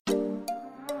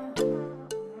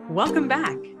Welcome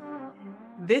back.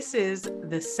 This is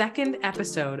the second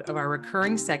episode of our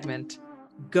recurring segment,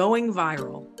 Going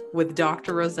Viral with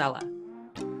Dr. Rosella.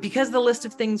 Because the list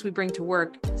of things we bring to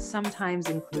work sometimes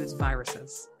includes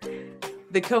viruses.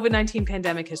 The COVID-19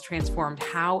 pandemic has transformed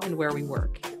how and where we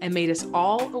work and made us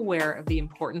all aware of the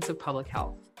importance of public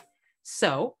health.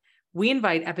 So, we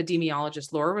invite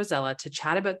epidemiologist Laura Rosella to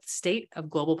chat about the state of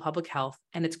global public health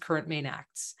and its current main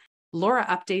acts. Laura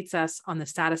updates us on the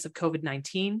status of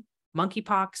COVID-19,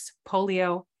 monkeypox,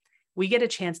 polio. We get a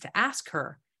chance to ask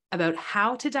her about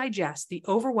how to digest the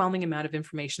overwhelming amount of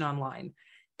information online,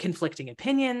 conflicting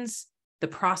opinions, the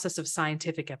process of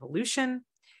scientific evolution.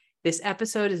 This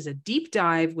episode is a deep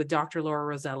dive with Dr. Laura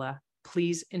Rosella.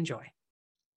 Please enjoy.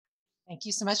 Thank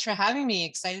you so much for having me.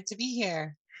 Excited to be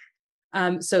here.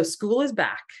 So school is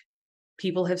back.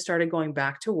 People have started going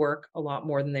back to work a lot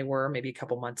more than they were maybe a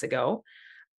couple months ago.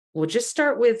 We'll just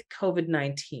start with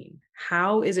COVID-19.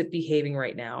 How is it behaving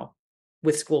right now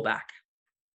with school back?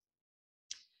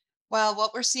 Well,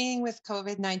 what we're seeing with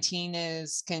COVID-19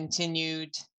 is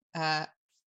continued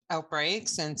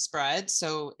outbreaks and spread.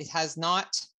 So it has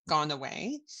not gone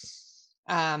away.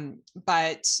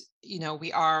 But,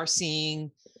 we are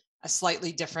seeing a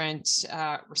slightly different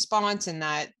response in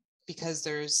that because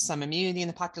there's some immunity in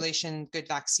the population, good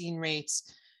vaccine rates,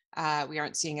 we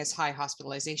aren't seeing as high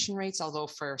hospitalization rates, although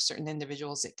for certain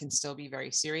individuals, it can still be very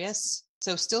serious.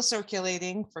 So still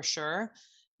circulating for sure.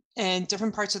 And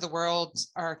different parts of the world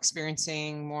are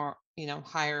experiencing more,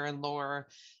 higher and lower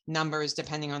numbers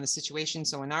depending on the situation.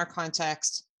 So in our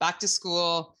context, back to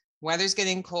school, weather's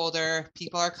getting colder,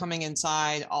 people are coming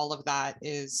inside, all of that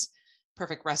is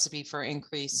perfect recipe for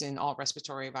increase in all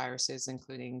respiratory viruses,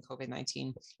 including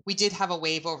COVID-19. We did have a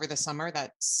wave over the summer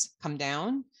that's come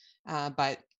down,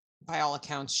 but by all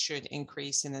accounts should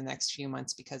increase in the next few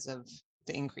months because of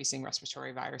the increasing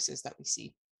respiratory viruses that we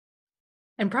see.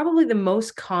 And probably the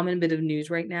most common bit of news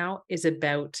right now is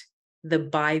about the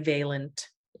bivalent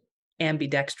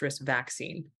ambidextrous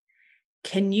vaccine.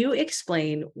 Can you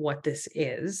explain what this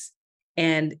is?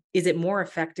 And is it more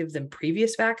effective than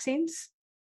previous vaccines?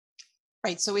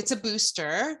 Right. So it's a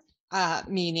booster,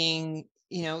 meaning,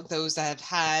 those that have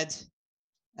had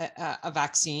a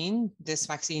vaccine, this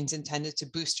vaccine is intended to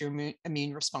boost your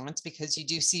immune response because you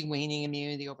do see waning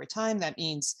immunity over time. That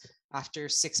means after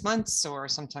 6 months or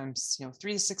sometimes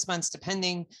 3 to 6 months,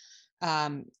 depending,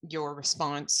 your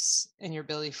response and your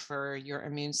ability for your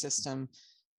immune system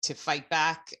to fight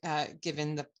back,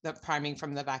 given the priming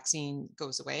from the vaccine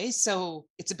goes away. So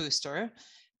it's a booster.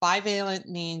 Bivalent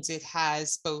means it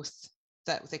has both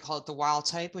that they call it the wild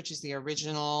type, which is the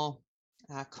original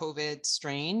COVID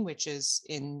strain, which is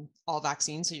in all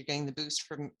vaccines. So you're getting the boost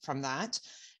from that.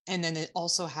 And then it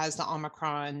also has the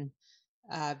Omicron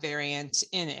variant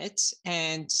in it.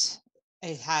 And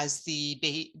it has the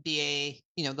BA,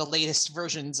 the latest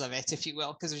versions of it, if you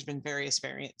will, because there's been various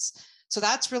variants. So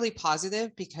that's really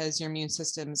positive because your immune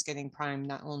system is getting primed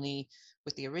not only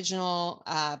with the original,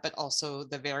 but also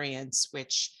the variants,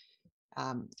 which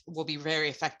will be very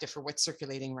effective for what's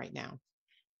circulating right now.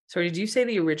 Sorry, did you say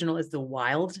the original is the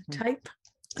wild type?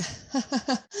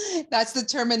 That's the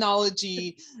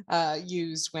terminology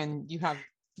used when you have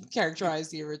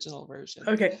characterized the original version.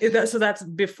 Okay, so that's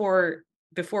before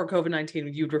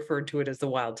COVID-19, you'd referred to it as the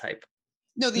wild type.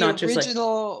 No, the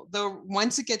original,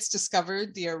 once it gets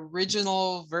discovered, the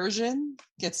original version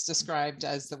gets described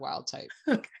as the wild type.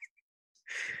 Okay.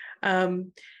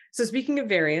 So speaking of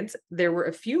variants, there were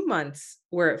a few months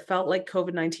where it felt like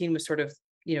COVID-19 was sort of,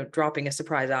 dropping a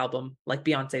surprise album like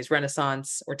Beyonce's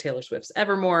Renaissance or Taylor Swift's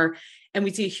Evermore. And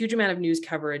we see a huge amount of news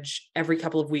coverage every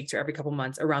couple of weeks or every couple of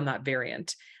months around that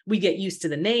variant. We get used to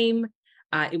the name.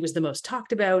 It was the most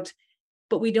talked about,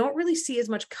 but we don't really see as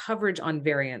much coverage on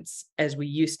variants as we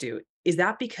used to. Is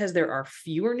that because there are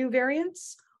fewer new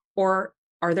variants, or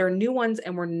are there new ones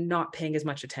and we're not paying as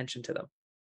much attention to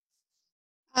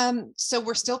them? So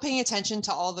we're still paying attention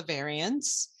to all the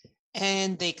variants,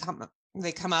 and they come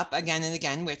up again and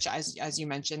again, which, as you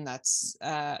mentioned, that's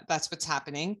what's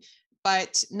happening.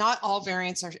 But not all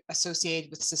variants are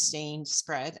associated with sustained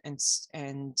spread and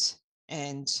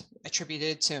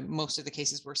attributed to most of the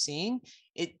cases we're seeing.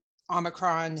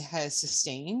 Omicron has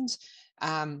sustained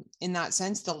in that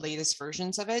sense, the latest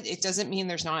versions of it. It doesn't mean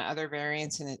there's not other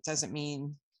variants, and it doesn't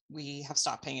mean we have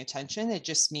stopped paying attention. It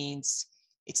just means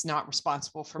it's not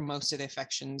responsible for most of the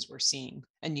infections we're seeing,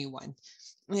 a new one.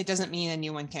 And it doesn't mean a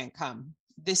new one can't come.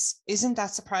 This isn't that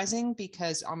surprising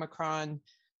because Omicron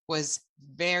is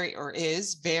very,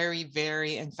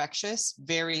 very infectious,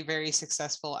 very, very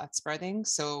successful at spreading.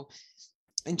 So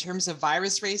in terms of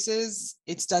virus races,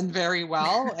 it's done very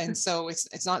well. And so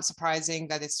it's not surprising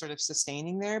that it's sort of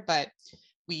sustaining there, but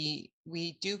we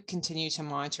do continue to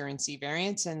monitor and see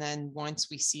variants. And then once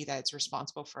we see that it's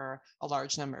responsible for a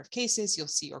large number of cases, you'll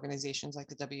see organizations like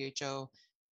the WHO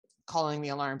calling the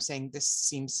alarm, saying this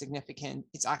seems significant,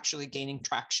 it's actually gaining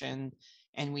traction,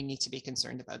 and we need to be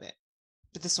concerned about it.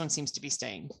 But this one seems to be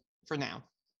staying for now.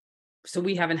 So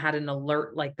we haven't had an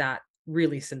alert like that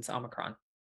really since Omicron.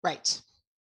 Right.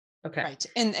 Okay. Right.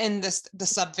 And the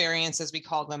subvariants, as we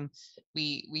call them,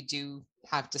 we do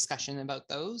have discussion about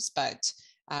those, but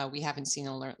we haven't seen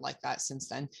an alert like that since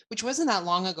then, which wasn't that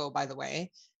long ago, by the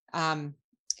way.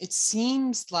 It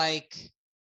seems like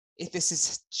if this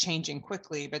is changing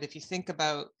quickly, but if you think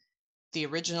about the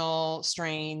original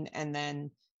strain and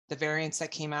then the variants that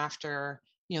came after,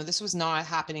 this was not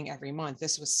happening every month.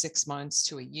 This was 6 months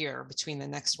to a year between the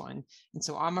next one. And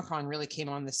so Omicron really came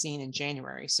on the scene in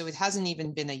January. So it hasn't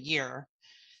even been a year.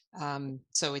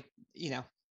 So it,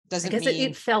 doesn't mean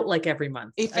it felt like every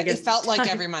month. It felt like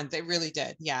every month. It really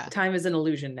did. Yeah. Time is an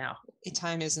illusion now.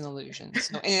 Time is an illusion.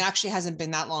 So, and it actually hasn't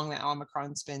been that long that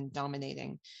Omicron's been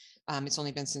dominating. It's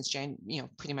only been since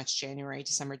pretty much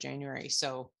December, January.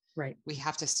 So right. We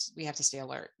have to stay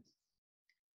alert.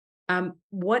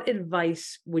 What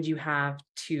advice would you have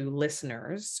to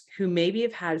listeners who maybe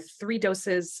have had 3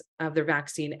 doses of their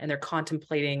vaccine and they're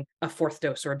contemplating a 4th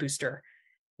dose or a booster?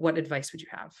 What advice would you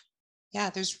have? Yeah,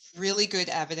 there's really good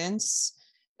evidence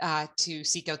to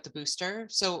seek out the booster.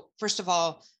 So first of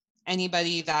all,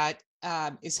 anybody that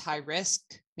is high risk,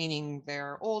 meaning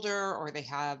they're older or they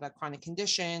have a chronic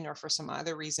condition or for some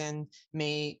other reason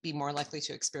may be more likely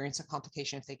to experience a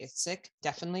complication if they get sick,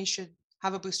 definitely should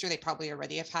have a booster. They probably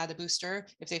already have had a booster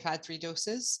if they've had 3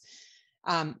 doses.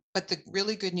 But the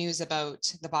really good news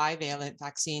about the bivalent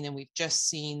vaccine, and we've just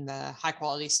seen the high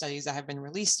quality studies that have been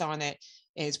released on it,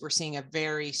 is we're seeing a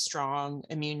very strong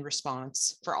immune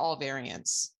response for all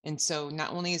variants. And so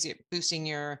not only is it boosting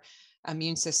your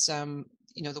immune system,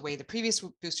 the way the previous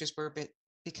boosters were, but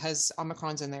because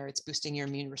Omicron's in there, it's boosting your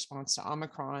immune response to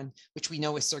Omicron, which we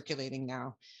know is circulating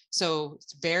now. So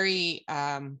it's very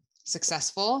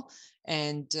successful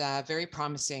and very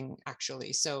promising,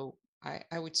 actually. So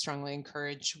I would strongly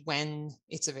encourage when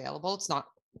it's available. It's not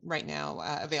right now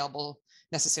available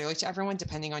necessarily to everyone,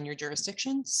 depending on your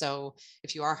jurisdiction. So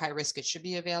if you are high risk, it should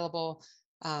be available.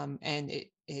 And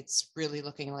it's really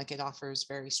looking like it offers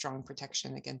very strong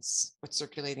protection against what's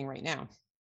circulating right now.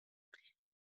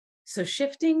 So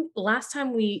shifting, last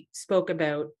time we spoke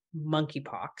about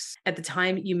monkeypox. At the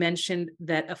time, you mentioned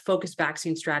that a focused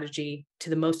vaccine strategy to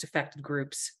the most affected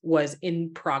groups was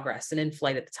in progress and in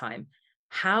flight at the time.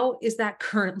 How is that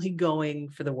currently going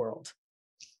for the world?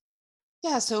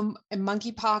 Yeah, so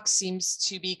monkeypox seems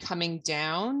to be coming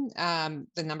down,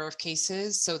 the number of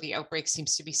cases. So the outbreak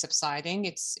seems to be subsiding.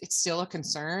 It's still a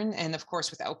concern. And of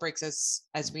course, with outbreaks,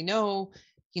 as we know,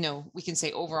 we can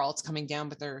say overall it's coming down,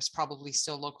 but there's probably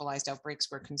still localized outbreaks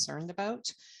we're concerned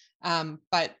about.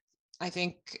 But I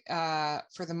think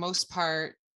for the most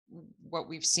part, what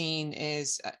we've seen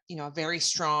is, a very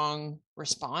strong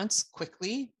response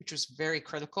quickly, which was very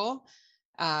critical.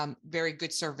 Very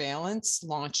good surveillance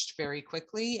launched very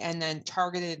quickly, and then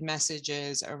targeted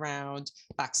messages around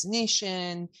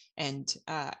vaccination and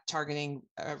targeting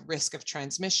risk of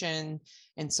transmission.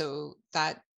 And so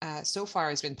that so far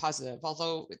has been positive,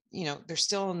 although, there's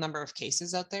still a number of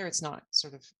cases out there. It's not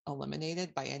sort of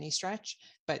eliminated by any stretch,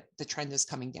 but the trend is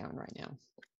coming down right now.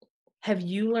 Have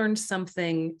you learned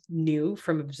something new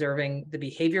from observing the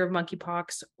behavior of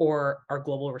monkeypox or our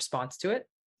global response to it?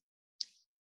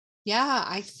 Yeah,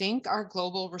 I think our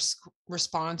global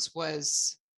response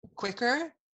was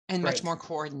quicker and much more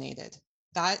coordinated.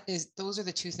 Those are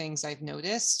the 2 things I've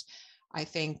noticed. I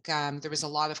think there was a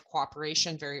lot of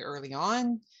cooperation very early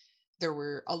on. There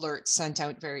were alerts sent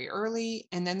out very early,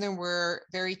 and then there were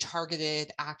very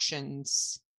targeted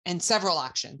actions and several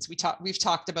actions. We've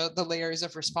talked about the layers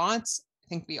of response. I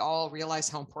think we all realize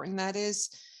how important that is.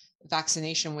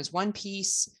 Vaccination was one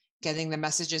piece, getting the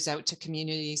messages out to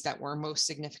communities that were most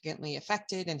significantly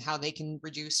affected and how they can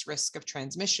reduce risk of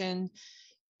transmission.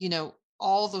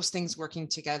 All those things working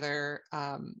together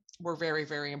were very,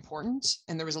 very important.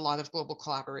 And there was a lot of global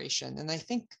collaboration. And I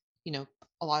think,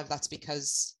 a lot of that's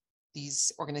because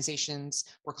these organizations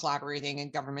were collaborating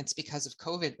and governments because of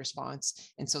COVID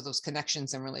response. And so those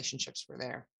connections and relationships were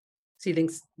there. So you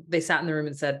think they sat in the room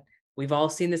and said, we've all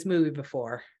seen this movie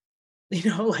before,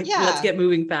 let's get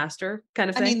moving faster kind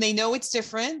of thing? I mean, they know it's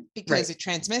different because it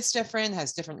transmits different,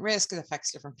 has different risk, it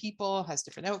affects different people, has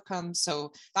different outcomes.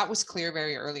 So that was clear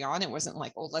very early on. It wasn't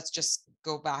like, oh, let's just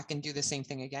go back and do the same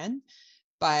thing again.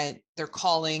 but they're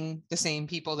calling the same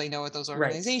people they know at those Right.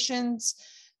 organizations.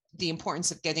 The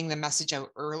importance of getting the message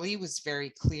out early was very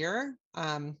clear.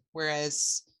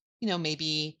 Whereas,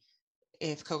 maybe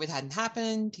if COVID hadn't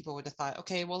happened, people would have thought,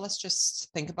 okay, well, let's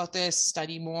just think about this,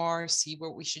 study more, see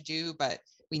what we should do. But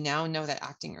we now know that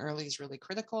acting early is really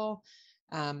critical.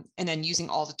 And then using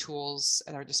all the tools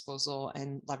at our disposal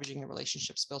and leveraging the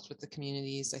relationships built with the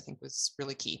communities, I think was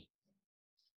really key.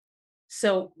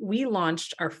 So we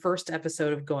launched our first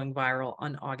episode of Going Viral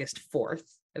on August 4th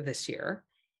of this year.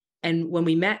 And when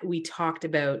we met, we talked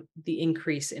about the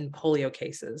increase in polio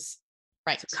cases.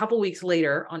 Right. So a couple of weeks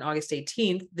later, on August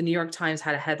 18th, the New York Times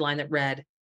had a headline that read,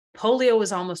 "Polio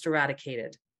is almost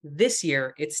eradicated. This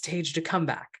year, it staged a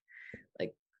comeback."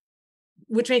 Like,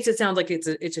 which makes it sound like it's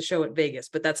a show at Vegas,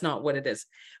 but that's not what it is.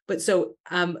 But so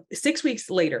 6 weeks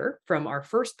later from our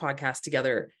first podcast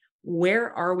together,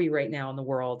 where are we right now in the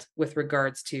world with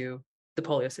regards to the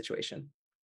polio situation?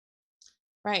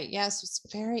 Right. Yes,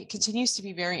 it continues to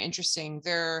be very interesting.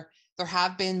 There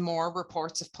have been more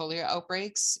reports of polio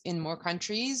outbreaks in more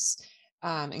countries,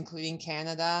 including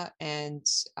Canada, and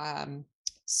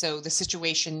so the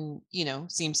situation,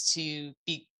 seems to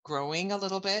be growing a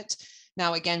little bit.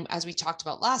 Now, again, as we talked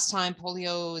about last time,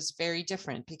 polio is very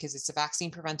different because it's a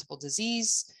vaccine preventable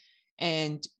disease,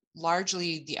 and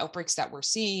largely the outbreaks that we're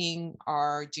seeing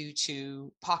are due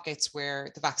to pockets where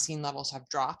the vaccine levels have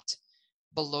dropped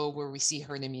below where we see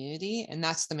herd immunity. And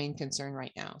that's the main concern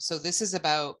right now. So this is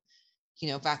about,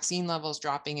 vaccine levels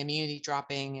dropping, immunity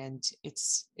dropping, and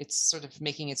it's sort of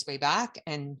making its way back.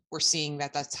 And we're seeing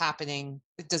that that's happening.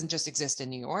 It doesn't just exist in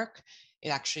New York. It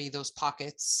actually, those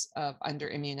pockets of under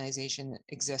immunization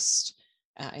exist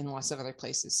in lots of other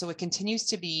places. So it continues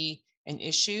to be an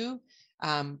issue.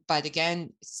 But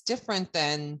again, it's different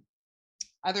than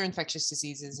other infectious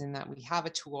diseases in that we have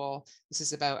a tool. This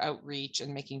is about outreach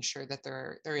and making sure that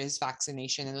there is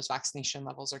vaccination and those vaccination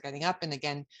levels are getting up. And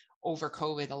again, over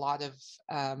COVID, a lot of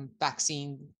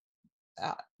vaccine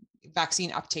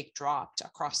uptake dropped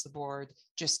across the board,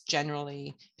 just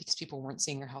generally because people weren't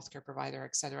seeing their healthcare provider,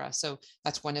 et cetera. So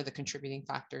that's one of the contributing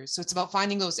factors. So it's about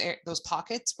finding those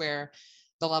pockets where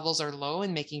the levels are low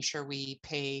and making sure we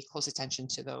pay close attention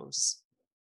to those.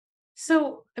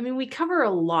 So, I mean, we cover a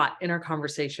lot in our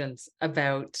conversations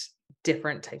about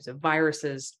different types of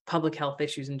viruses, public health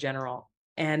issues in general.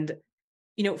 And,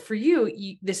 for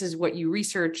you, this is what you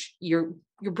research. You're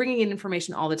bringing in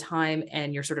information all the time,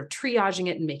 and you're sort of triaging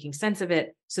it and making sense of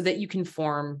it so that you can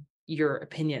form your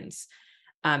opinions.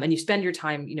 And you spend your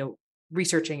time,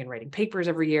 researching and writing papers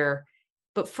every year.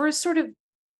 But for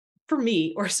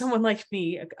me, or someone like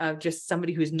me, just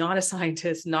somebody who's not a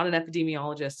scientist, not an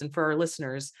epidemiologist, and for our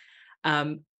listeners,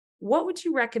 what would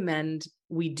you recommend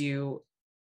we do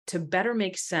to better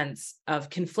make sense of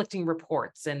conflicting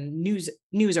reports and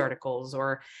news articles?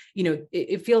 Or,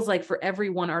 it feels like for every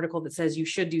one article that says you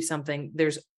should do something,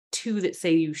 there's two that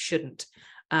say you shouldn't.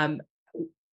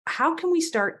 How can we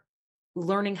start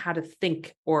learning how to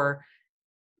think, or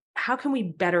how can we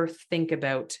better think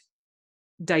about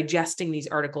digesting these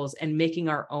articles and making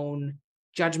our own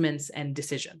judgments and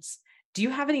decisions? Do you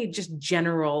have any just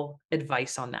general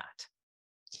advice on that?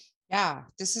 Yeah,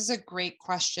 this is a great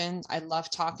question. I love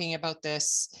talking about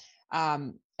this.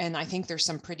 And I think there's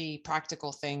some pretty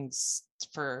practical things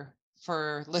for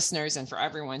listeners and for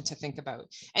everyone to think about.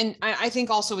 And I think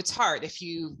also it's hard if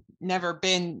you've never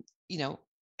been,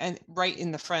 and right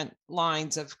in the front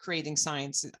lines of creating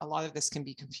science. A lot of this can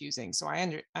be confusing. So I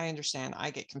understand.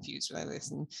 I get confused when I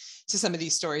listen to some of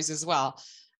these stories as well.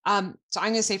 So I'm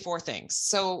going to say 4 things.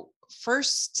 So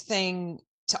first thing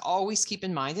to always keep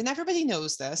in mind, and everybody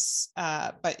knows this,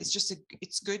 but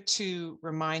it's good to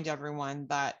remind everyone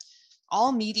that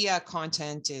all media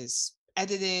content is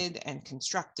edited and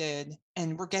constructed,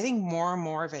 and we're getting more and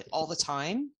more of it all the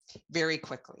time, very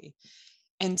quickly.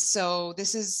 And so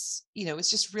this is,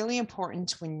 it's just really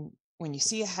important when you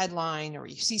see a headline or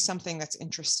you see something that's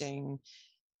interesting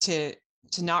to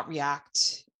not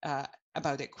react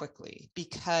about it quickly,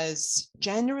 because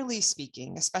generally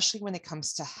speaking, especially when it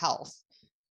comes to health,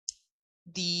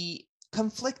 the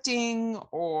conflicting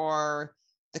or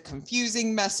the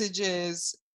confusing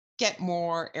messages get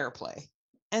more airplay.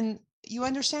 And you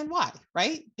understand why,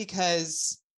 right?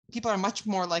 Because people are much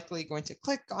more likely going to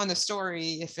click on a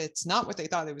story if it's not what they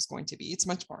thought it was going to be. It's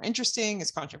much more interesting,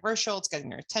 it's controversial, it's getting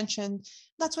their attention.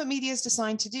 That's what media is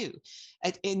designed to do.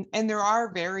 And there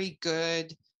are very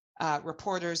good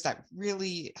reporters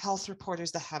health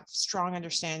reporters that have strong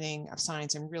understanding of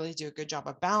science and really do a good job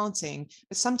of balancing,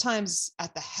 but sometimes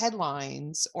at the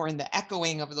headlines or in the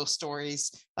echoing of those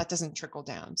stories, that doesn't trickle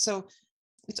down. So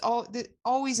it's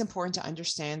always important to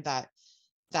understand that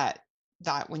that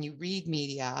when you read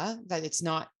media, that it's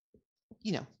not,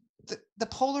 the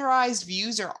polarized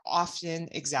views are often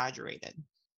exaggerated.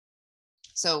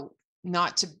 So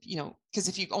not to, because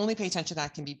if you only pay attention to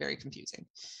that, can be very confusing.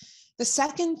 The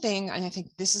second thing, and I think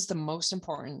this is the most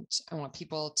important, I want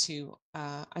people to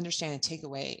understand and take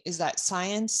away, is that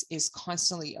science is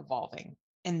constantly evolving,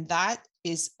 and that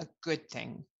is a good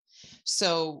thing.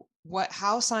 So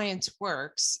how science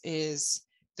works is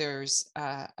there's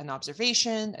an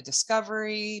observation, a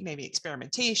discovery, maybe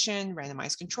experimentation,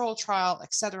 randomized control trial,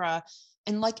 etc.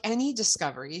 And like any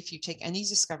discovery, if you take any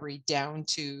discovery down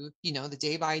to, the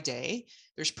day by day,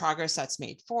 there's progress that's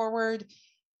made forward.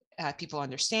 People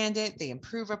understand it, they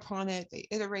improve upon it, they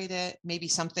iterate it. Maybe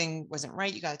something wasn't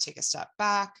right, you got to take a step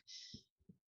back.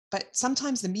 But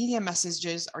sometimes the media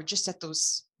messages are just at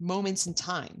those moments in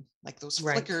time, like those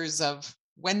flickers of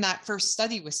when that first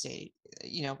study was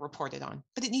reported on.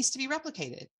 But it needs to be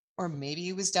replicated. Or maybe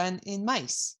it was done in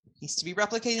mice, it needs to be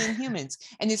replicated in humans.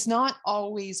 And it's not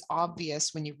always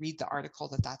obvious when you read the article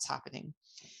that that's happening.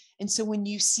 And so when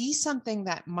you see something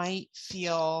that might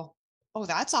feel, oh,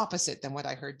 that's opposite than what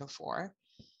I heard before,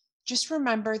 just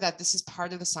remember that this is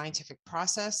part of the scientific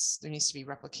process. There needs to be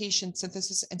replication,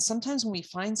 synthesis. And sometimes when we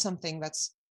find something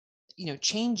that's,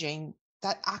 changing,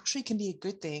 that actually can be a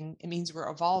good thing. It means we're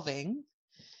evolving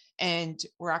and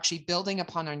we're actually building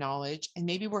upon our knowledge. And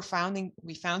maybe we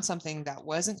found something that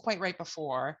wasn't quite right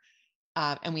before,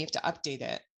 and we have to update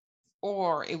it.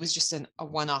 Or it was just a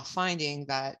one-off finding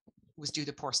that was due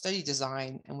to poor study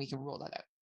design, and we can rule that out.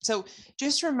 So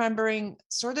just remembering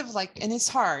sort of like, and it's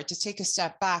hard to take a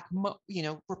step back,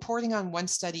 reporting on one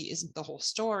study isn't the whole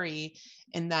story,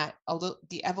 and that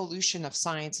the evolution of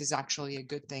science is actually a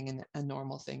good thing and a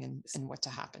normal thing, and what to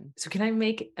happen. So can I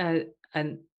make a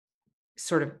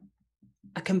sort of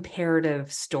a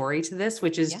comparative story to this,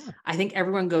 which is, I think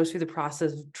everyone goes through the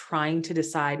process of trying to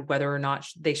decide whether or not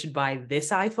they should buy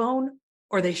this iPhone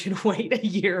or they should wait a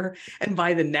year and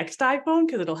buy the next iPhone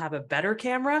because it'll have a better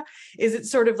camera. Is it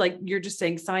sort of like you're just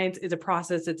saying science is a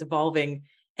process, it's evolving,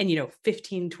 and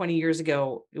 15, 20 years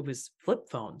ago it was flip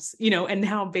phones, and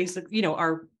now basically,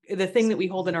 the thing that we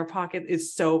hold in our pocket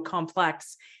is so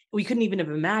complex, we couldn't even have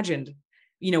imagined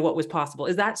what was possible.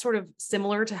 Is that sort of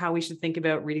similar to how we should think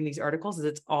about reading these articles? Is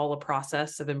it's all a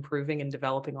process of improving and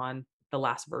developing on the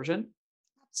last version?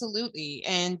 Absolutely.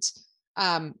 And,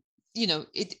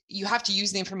 you have to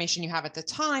use the information you have at the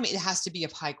time. It has to be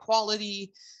of high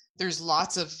quality. There's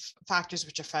lots of factors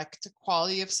which affect the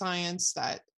quality of science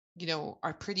that,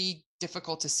 are pretty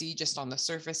difficult to see just on the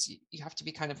surface. You have to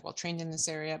be kind of well trained in this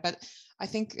area. But I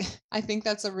think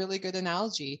that's a really good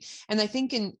analogy. And I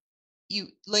think you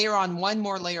layer on one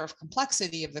more layer of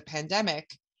complexity of the pandemic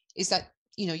is that,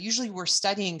 usually we're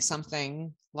studying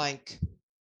something like,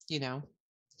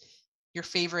 your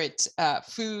favorite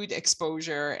food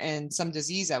exposure and some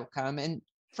disease outcome. And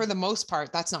for the most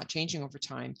part, that's not changing over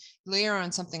time. Layer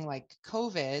on something like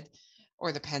COVID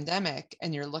or the pandemic,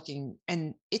 and you're looking,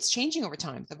 and it's changing over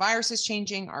time. The virus is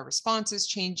changing, our response is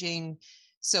changing.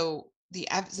 So the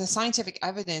scientific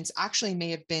evidence actually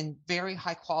may have been very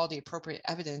high quality, appropriate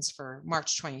evidence for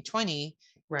March 2020,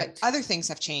 but other things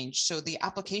have changed. So the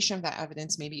application of that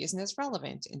evidence maybe isn't as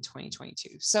relevant in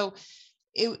 2022. So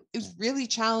it was really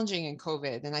challenging in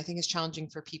COVID. And I think it's challenging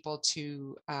for people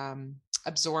to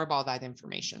absorb all that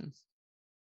information.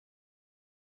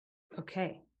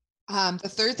 Okay. The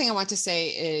third thing I want to say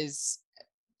is,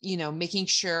 making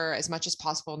sure as much as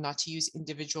possible not to use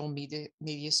individual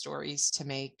media stories to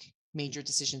make major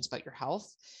decisions about your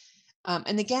health.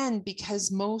 And again, because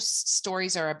most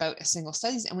stories are about a single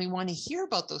studies, and we want to hear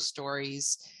about those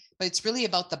stories, but it's really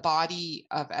about the body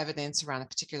of evidence around a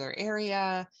particular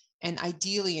area. And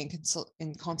ideally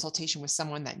in consultation with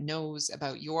someone that knows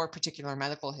about your particular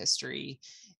medical history,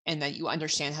 and that you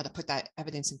understand how to put that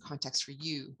evidence in context for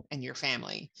you and your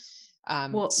family.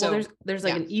 There's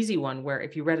like an easy one where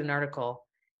if you read an article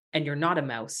and you're not a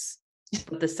mouse,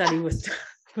 but the study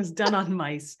was done on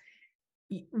mice,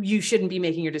 you shouldn't be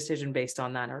making your decision based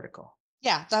on that article.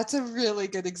 Yeah, that's a really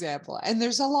good example. And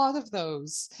there's a lot of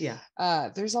those. Yeah.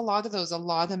 There's a lot of those, a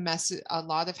lot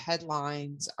of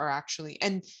headlines are actually,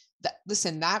 and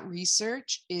listen, that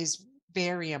research is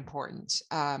very important.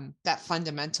 That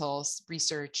fundamentals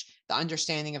research, the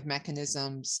understanding of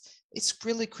mechanisms, it's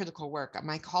really critical work.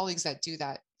 My colleagues that do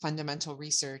that fundamental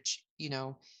research,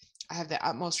 I have the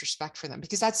utmost respect for them,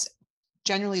 because that's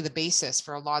generally the basis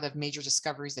for a lot of major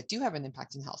discoveries that do have an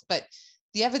impact in health. But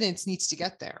the evidence needs to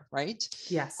get there, right?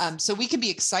 Yes. So we can be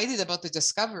excited about the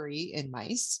discovery in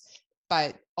mice,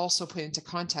 but also put into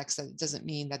context that it doesn't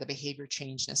mean that a behavior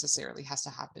change necessarily has to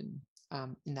happen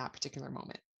in that particular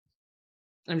moment.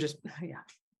 Yeah.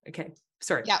 Okay.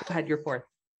 Sorry. Yeah. Go ahead. You're fourth.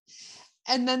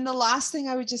 And then the last thing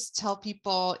I would just tell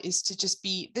people is to just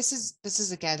be, this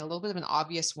is again, a little bit of an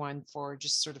obvious one for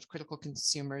just sort of critical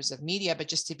consumers of media, but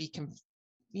just to be,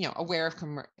 aware of,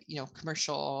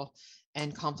 commercial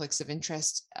and conflicts of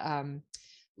interest.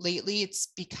 Lately, it's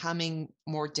becoming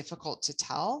more difficult to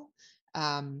tell.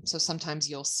 So sometimes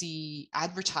you'll see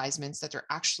advertisements that are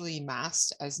actually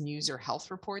masked as news or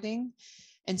health reporting.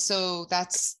 And so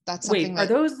that's something. Wait, are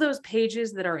those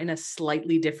pages that are in a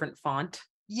slightly different font?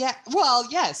 Yeah, well,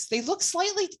 yes, they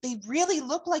really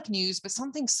look like news, but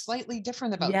something slightly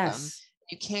different about them.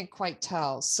 You can't quite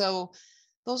tell. So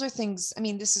those are things, I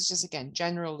mean, this is just, again,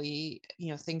 generally,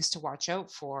 things to watch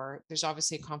out for. There's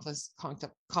obviously a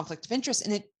conflict of interest,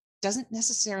 and it doesn't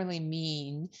necessarily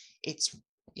mean it's,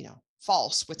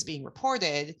 false what's being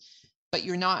reported, but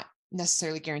you're not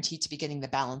necessarily guaranteed to be getting the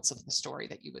balance of the story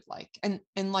that you would like. And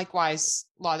likewise,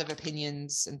 a lot of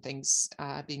opinions and things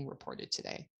being reported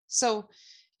today. So,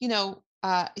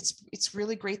 it's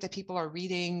really great that people are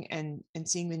reading and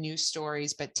seeing the news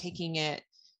stories, but taking it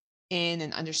in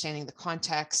and understanding the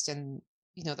context and,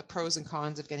 the pros and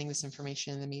cons of getting this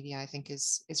information in the media, I think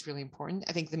is really important.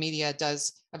 I think the media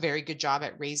does a very good job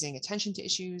at raising attention to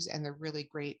issues, and they're really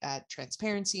great at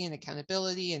transparency and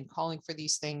accountability and calling for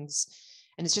these things.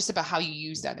 And it's just about how you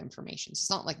use that information.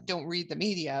 It's not like don't read the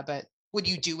media, but what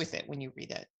do you do with it when you read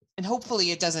it? And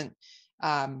hopefully it doesn't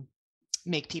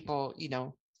make people,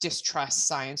 distrust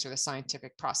science or the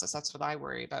scientific process. That's what I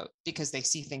worry about, because they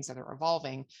see things that are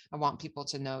evolving. I want people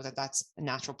to know that that's a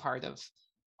natural part of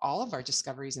all of our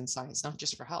discoveries in science, not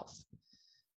just for health.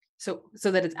 So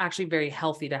that it's actually very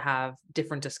healthy to have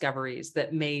different discoveries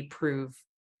that may prove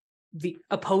the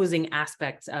opposing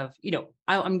aspects of,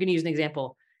 I'm going to use an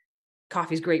example.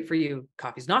 Coffee's great for you.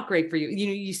 Coffee's not great for you.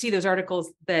 You see those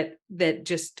articles that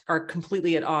just are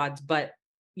completely at odds, but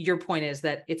your point is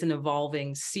that it's an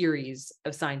evolving series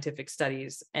of scientific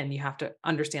studies, and you have to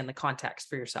understand the context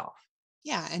for yourself.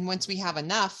 Yeah. And once we have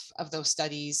enough of those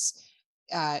studies,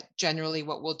 generally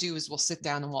what we'll do is we'll sit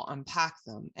down and we'll unpack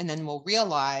them. And then we'll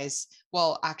realize,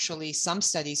 well, actually, some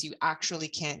studies, you actually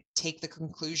can't take the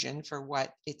conclusion for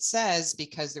what it says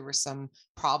because there were some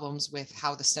problems with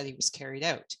how the study was carried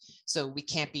out. So we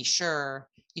can't be sure,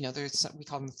 we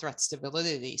call them threats to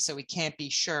validity. So we can't be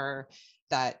sure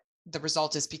that the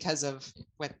result is because of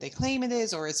what they claim it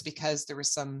is, or it's because there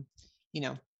was some,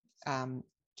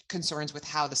 concerns with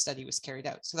how the study was carried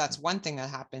out. So that's one thing that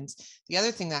happens. The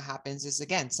other thing that happens is,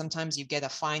 again, sometimes you get a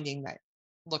finding that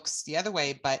looks the other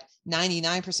way, but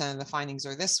 99% of the findings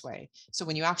are this way. So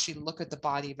when you actually look at the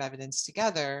body of evidence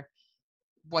together,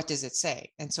 what does it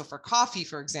say? And so for coffee,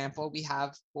 for example, we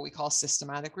have what we call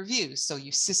systematic reviews. So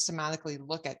you systematically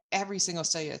look at every single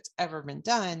study that's ever been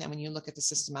done. And when you look at the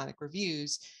systematic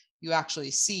reviews, you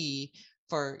actually see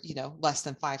for, less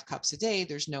than 5 cups a day,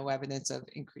 there's no evidence of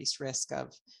increased risk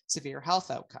of severe health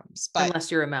outcomes. But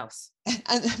unless you're a mouse,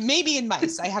 and maybe in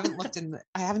mice, I haven't looked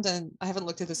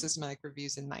at the systematic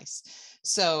reviews in mice.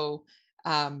 So,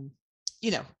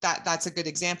 that's a good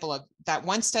example of that.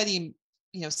 One study,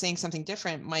 saying something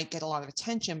different might get a lot of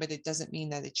attention, but it doesn't mean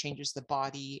that it changes the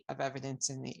body of evidence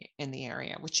in the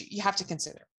area, which you have to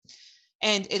consider.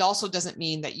 And it also doesn't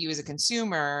mean that you as a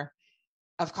consumer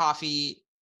of coffee,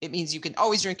 it means you can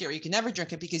always drink it or you can never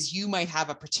drink it, because you might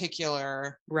have a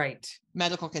particular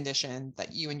medical condition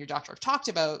that you and your doctor have talked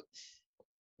about,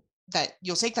 that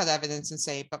you'll take that evidence and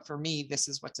say, but for me, this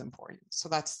is what's important. So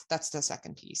that's the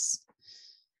second piece.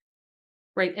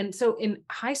 Right. And so in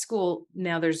high school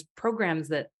now, there's programs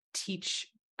that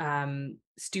teach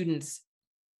students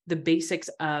the basics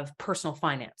of personal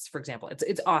finance, for example.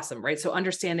 It's awesome, right? So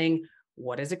understanding,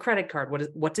 what is a credit card?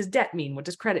 What does debt mean? What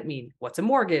does credit mean? What's a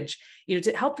mortgage?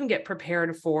 To help them get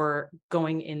prepared for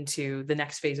going into the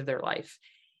next phase of their life.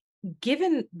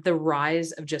 Given the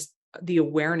rise of just the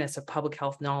awareness of public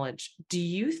health knowledge, do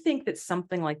you think that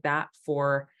something like that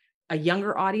for a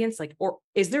younger audience, or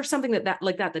is there something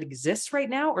that exists right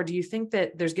now? Or do you think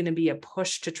that there's going to be a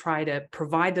push to try to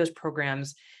provide those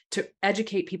programs to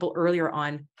educate people earlier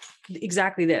on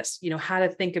exactly this, how to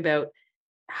think about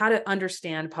how to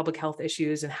understand public health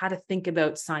issues and how to think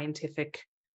about scientific,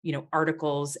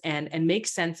 articles and make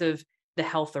sense of the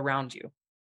health around you?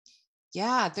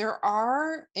 Yeah, there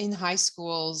are in high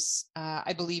schools,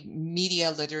 I believe,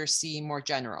 media literacy more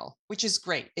general, which is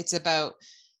great. It's about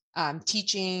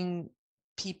teaching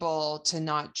people to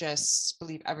not just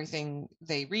believe everything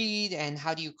they read, and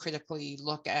how do you critically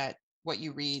look at what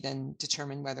you read and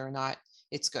determine whether or not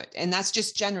it's good. And that's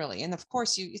just generally. And of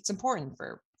course, it's important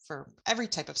for every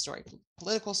type of story,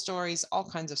 political stories, all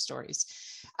kinds of stories.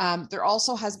 There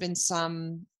also has been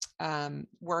some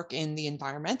work in the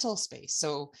environmental space.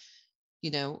 So,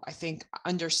 I think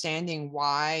understanding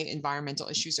why environmental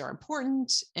issues are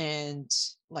important and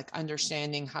like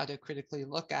understanding how to critically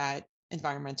look at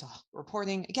environmental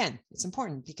reporting, again, it's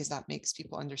important because that makes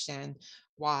people understand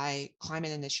why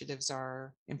climate initiatives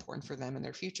are important for them in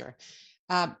their future.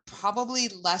 Probably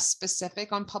less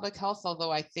specific on public health,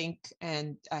 although I think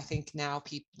now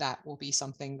that will be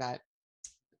something that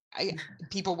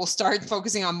people will start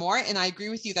focusing on more. And I agree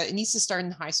with you that it needs to start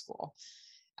in high school.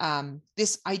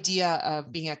 This idea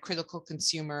of being a critical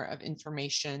consumer of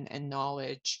information and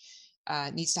knowledge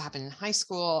needs to happen in high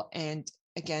school. And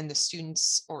again, the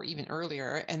students, or even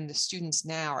earlier, and the students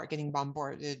now are getting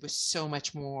bombarded with so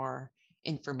much more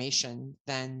information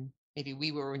than maybe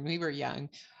we were when we were young.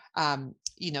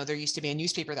 There used to be a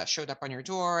newspaper that showed up on your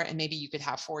door, and maybe you could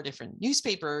have 4 different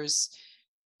newspapers,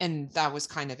 and that was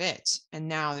kind of it. And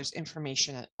now there's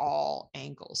information at all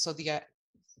angles. So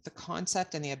the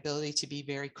concept and the ability to be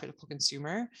very critical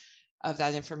consumer of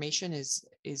that information is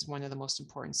one of the most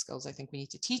important skills I think we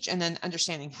need to teach. And then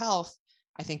understanding health,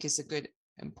 I think, is a good,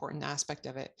 important aspect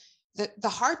of it. The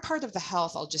hard part of the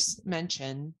health, I'll just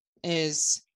mention,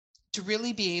 is to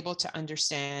really be able to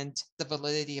understand the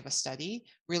validity of a study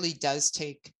really does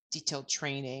take detailed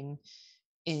training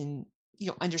in,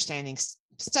 understanding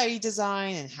study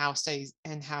design and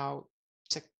how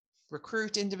to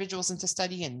recruit individuals into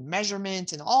study and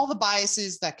measurement and all the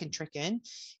biases that can trick in.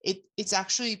 It's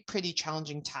actually a pretty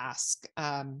challenging task,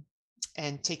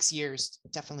 and takes years.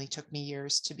 Definitely took me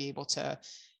years to be able to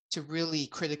really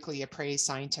critically appraise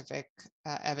scientific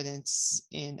evidence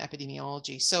in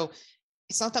epidemiology. So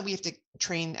it's not that we have to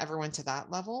train everyone to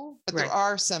that level, but there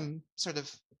are some sort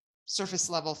of surface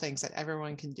level things that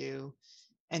everyone can do.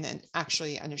 And then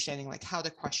actually understanding like how to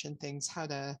question things, how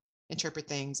to interpret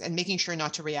things, and making sure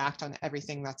not to react on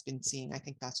everything that's been seen. I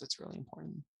think that's what's really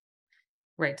important.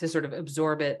 Right. To sort of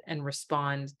absorb it and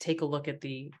respond, take a look at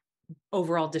the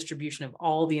overall distribution of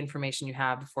all the information you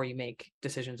have before you make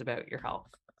decisions about your health.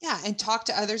 Yeah. And talk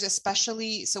to others,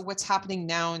 especially. So what's happening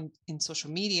now in social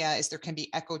media is there can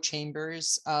be echo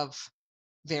chambers of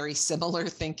very similar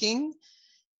thinking.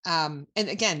 And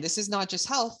again, this is not just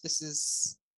health, this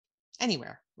is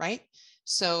anywhere, right?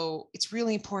 So it's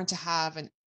really important to have an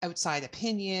outside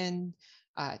opinion,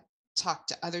 talk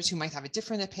to others who might have a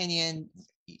different opinion.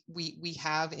 We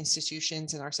have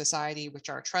institutions in our society which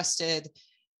are trusted.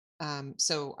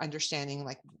 So understanding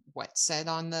like what's said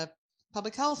on the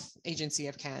Public Health Agency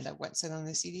of Canada, what's said on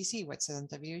the CDC, what's said on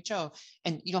WHO.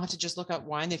 And you don't have to just look at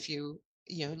one if you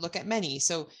look at many.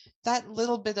 So that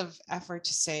little bit of effort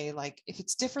to say, like, if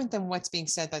it's different than what's being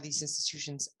said by these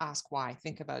institutions, ask why,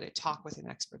 think about it, talk with an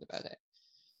expert about it.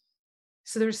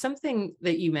 So there's something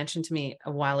that you mentioned to me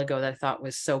a while ago that I thought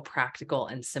was so practical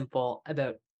and simple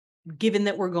about, given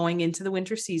that we're going into the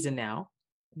winter season now,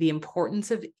 the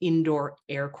importance of indoor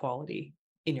air quality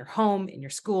in your home, in your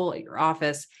school, at your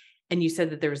office. And you said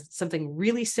that there was something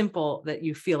really simple that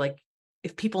you feel like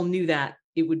if people knew that,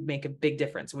 it would make a big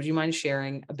difference. Would you mind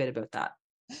sharing a bit about that?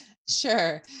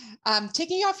 Sure.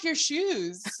 Taking off your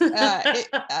shoes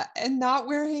and not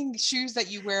wearing shoes that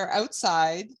you wear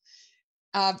outside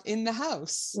in the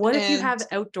house. What if you have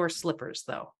outdoor slippers,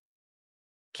 though?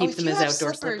 Keep them as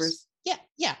outdoor slippers?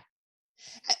 Yeah.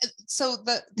 So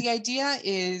the idea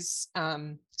is,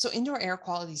 so indoor air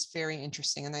quality is very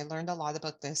interesting. And I learned a lot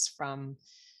about this from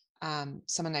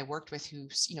someone I worked with who,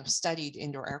 studied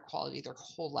indoor air quality their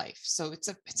whole life. So it's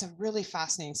a really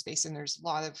fascinating space, and there's a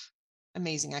lot of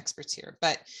amazing experts here.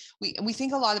 But we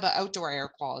think a lot about outdoor air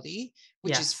quality,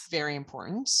 which is very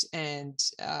important, and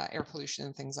air pollution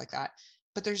and things like that.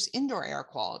 But there's indoor air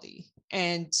quality,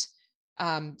 and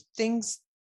things,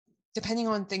 depending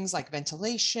on things like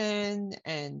ventilation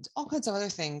and all kinds of other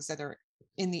things that are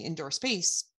in the indoor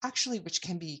space, actually, which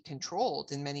can be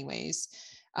controlled in many ways.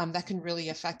 That can really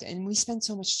affect it. And we spend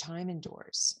so much time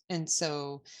indoors. And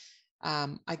so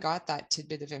I got that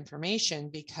tidbit of information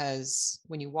because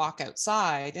when you walk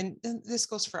outside, and this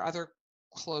goes for other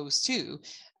clothes too,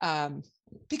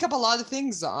 pick up a lot of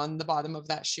things on the bottom of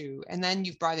that shoe. And then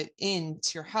you've brought it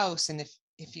into your house. And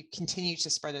if you continue to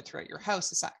spread it throughout your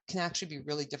house, it can actually be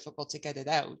really difficult to get it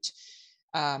out.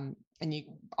 And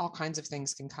all kinds of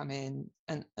things can come in,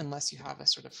 and unless you have a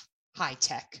sort of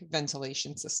high-tech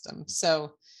ventilation system.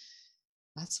 So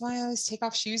that's why I always take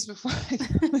off shoes before I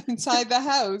go inside the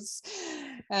house.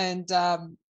 And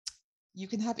you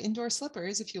can have indoor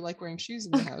slippers if you like wearing shoes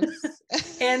in the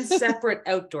house. And separate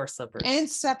outdoor slippers. And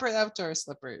separate outdoor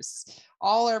slippers.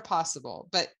 All are possible.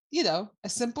 But, a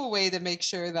simple way to make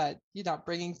sure that you're not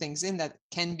bringing things in that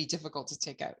can be difficult to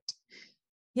take out.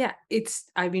 Yeah,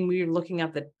 we were looking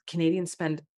up that Canadians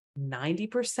spend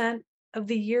 90% of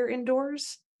the year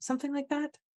indoors, something like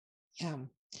that. Yeah.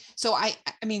 So I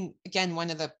mean, again, one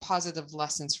of the positive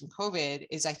lessons from COVID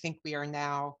is I think we are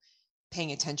now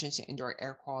paying attention to indoor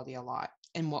air quality a lot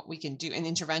and what we can do and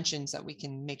interventions that we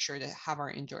can make sure to have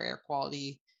our indoor air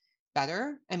quality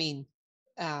better. I mean,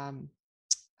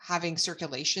 having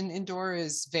circulation indoor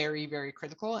is very, very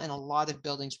critical. And a lot of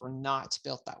buildings were not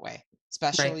built that way,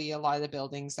 especially a lot of the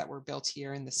buildings that were built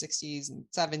here in the 60s and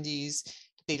 70s.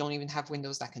 They don't even have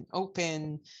windows that can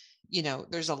open. You know,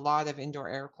 there's a lot of indoor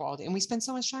air quality and we spend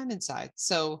so much time inside.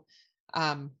 So,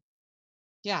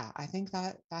 yeah, I think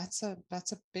that's a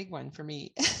big one for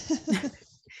me.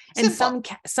 And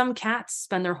some cats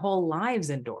spend their whole lives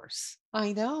indoors.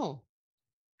 I know.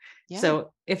 Yeah.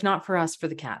 So if not for us, for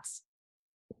the cats.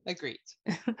 Agreed.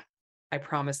 I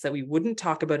promised that we wouldn't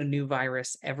talk about a new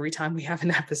virus every time we have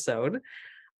an episode.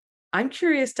 I'm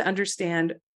curious to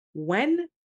understand, when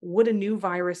would a new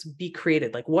virus be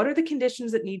created? Like, what are the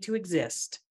conditions that need to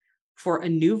exist for a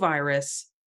new virus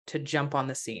to jump on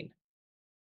the scene?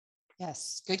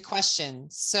 Yes, good question.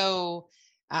 So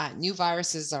new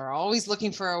viruses are always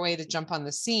looking for a way to jump on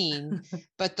the scene,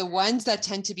 but the ones that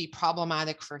tend to be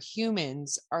problematic for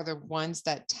humans are the ones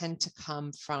that tend to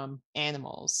come from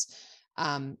animals.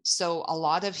 So a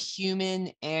lot of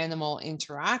human-animal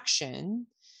interaction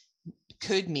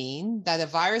could mean that a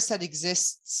virus that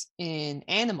exists in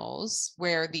animals,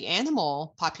 where the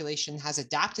animal population has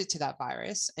adapted to that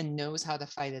virus and knows how to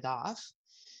fight it off,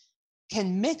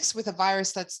 can mix with a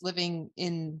virus that's living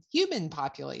in human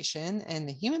population, and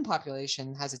the human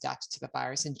population has adapted to the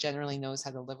virus and generally knows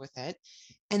how to live with it.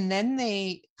 And then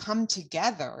they come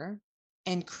together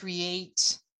and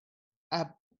create a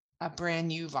brand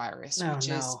new virus, which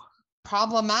is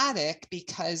problematic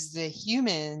because the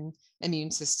human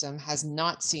immune system has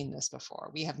not seen this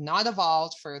before. We have not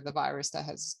evolved for the virus that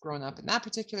has grown up in that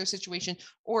particular situation,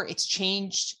 or it's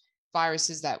changed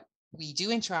viruses that we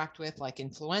do interact with, like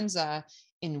influenza,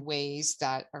 in ways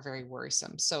that are very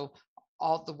worrisome. So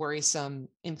all the worrisome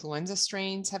influenza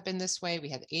strains have been this way. We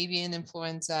had avian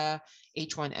influenza,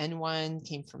 H1N1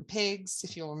 came from pigs.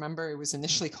 If you'll remember, it was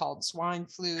initially called swine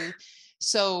flu.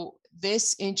 So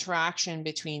this interaction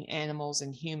between animals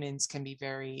and humans can be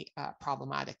very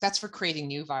problematic. That's for creating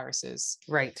new viruses.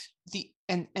 Right.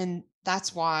 And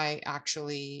that's why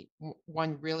actually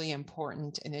one really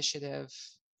important initiative,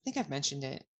 I think I've mentioned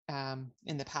it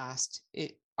in the past,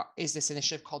 it is this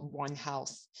initiative called One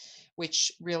Health,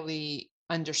 which really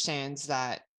understands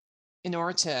that in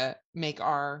order to make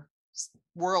our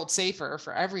world safer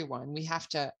for everyone, we have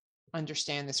to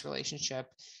understand this relationship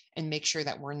and make sure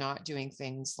that we're not doing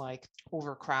things like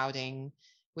overcrowding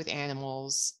with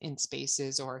animals in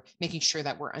spaces, or making sure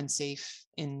that we're unsafe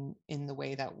in the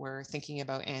way that we're thinking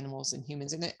about animals and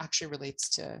humans. And it actually relates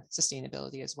to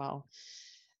sustainability as well.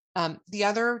 The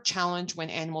other challenge when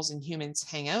animals and humans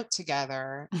hang out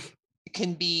together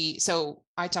can be, so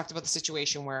I talked about the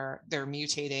situation where they're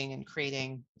mutating and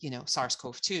creating,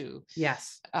 SARS-CoV-2.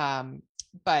 Yes.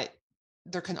 But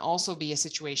there can also be a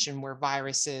situation where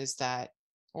viruses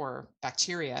or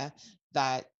bacteria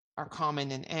that are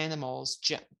common in animals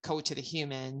go to the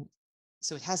human.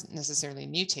 So it hasn't necessarily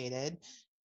mutated,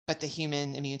 but the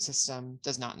human immune system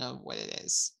does not know what it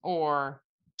is, or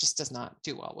just does not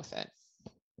do well with it.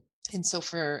 And so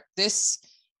for this,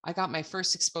 I got my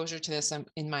first exposure to this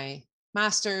in my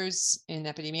master's in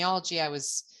epidemiology. I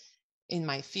was in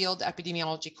my field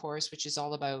epidemiology course, which is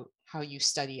all about how you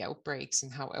study outbreaks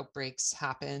and how outbreaks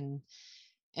happen.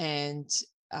 And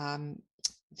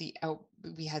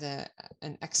we had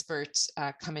an expert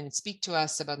come in and speak to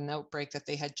us about an outbreak that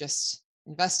they had just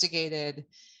investigated.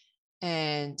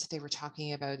 And they were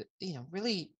talking about,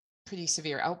 really pretty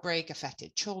severe outbreak,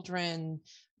 affected children.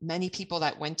 Many people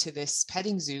that went to this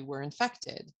petting zoo were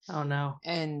infected. Oh, no.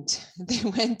 And they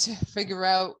went to figure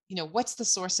out, what's the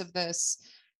source of this?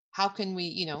 How can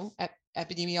we,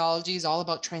 epidemiology is all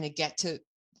about trying to get to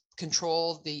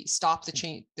stop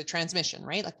the transmission,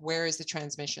 right? Like, where is the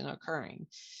transmission occurring?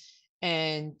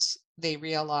 And they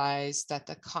realized that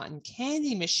the cotton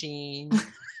candy machine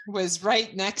was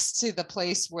right next to the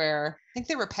place where I think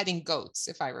they were petting goats,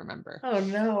 if I remember. Oh,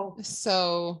 no.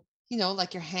 So,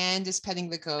 like your hand is petting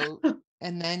the goat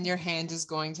and then your hand is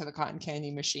going to the cotton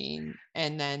candy machine,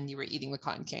 and then you were eating the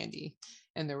cotton candy.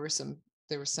 And there were some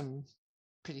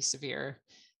pretty severe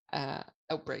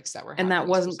outbreaks that were happening. And that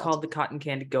wasn't called the cotton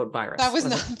candy goat virus. That was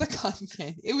not the cotton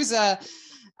candy. It was a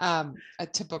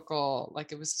typical,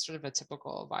 it was sort of a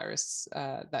typical virus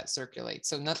that circulates.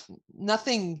 So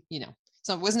nothing,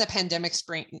 so it wasn't a pandemic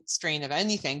strain of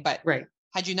anything, but right.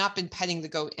 Had you not been petting the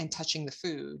goat and touching the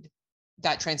food,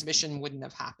 that transmission wouldn't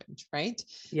have happened, right?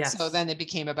 Yes. So then it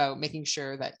became about making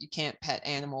sure that you can't pet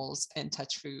animals and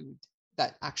touch food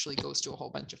that actually goes to a whole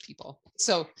bunch of people.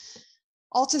 So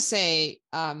all to say,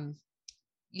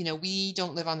 we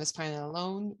don't live on this planet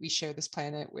alone. We share this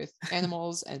planet with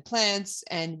animals and plants,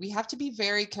 and we have to be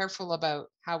very careful about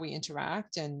how we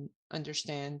interact and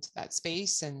understand that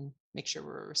space and make sure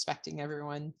we're respecting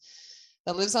everyone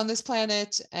that lives on this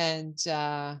planet. And,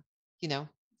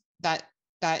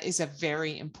 that is a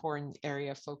very important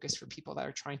area of focus for people that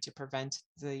are trying to prevent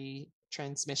the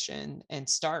transmission and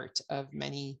start of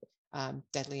many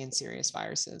deadly and serious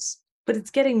viruses. But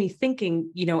it's getting me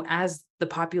thinking, as the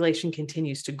population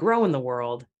continues to grow in the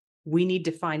world, we need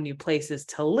to find new places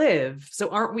to live. So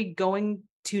aren't we going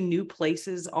to new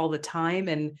places all the time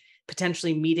and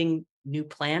potentially meeting new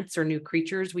plants or new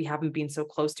creatures we haven't been so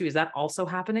close to? Is that also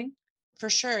happening? For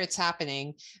sure, it's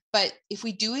happening. But if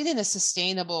we do it in a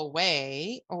sustainable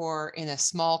way or in a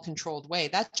small controlled way,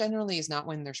 that generally is not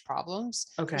when there's problems.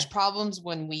 Okay. There's problems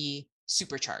when we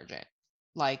supercharge it,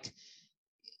 like,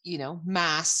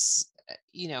 mass,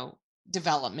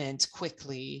 development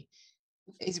quickly,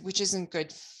 which isn't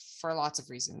good for lots of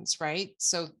reasons, right?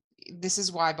 So this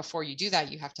is why before you do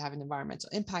that, you have to have an environmental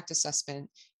impact assessment.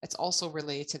 It's also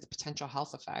related to the potential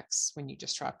health effects when you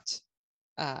disrupt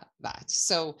that.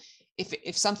 So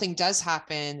if something does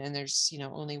happen and there's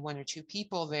only one or two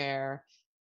people there,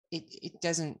 it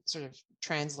doesn't sort of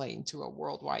translate into a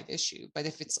worldwide issue. But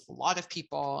if it's a lot of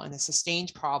people and a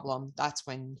sustained problem, that's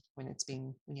when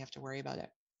you have to worry about it.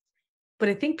 But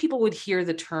I think people would hear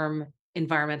the term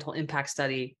environmental impact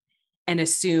study and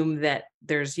assume that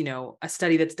there's, a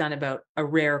study that's done about a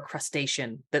rare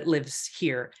crustacean that lives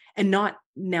here, and not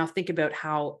now think about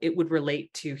how it would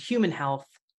relate to human health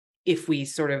if we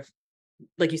sort of,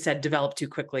 like you said, develop too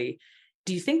quickly.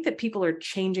 Do you think that people are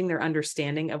changing their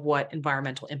understanding of what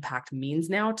environmental impact means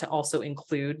now to also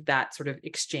include that sort of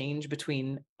exchange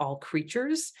between all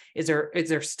creatures? Is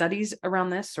there studies around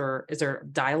this, or is there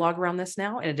dialogue around this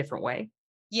now in a different way?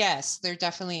 Yes, there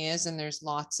definitely is. And there's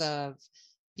lots of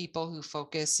people who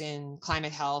focus in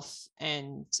climate health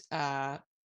and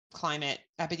climate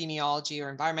epidemiology or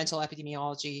environmental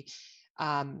epidemiology.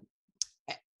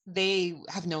 They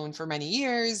have known for many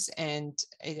years, and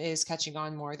it is catching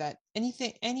on more, that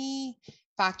any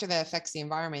factor that affects the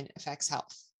environment affects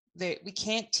health. We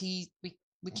can't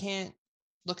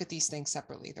look at these things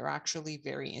separately. They're actually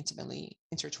very intimately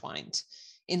intertwined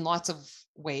in lots of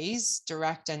ways,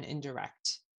 direct and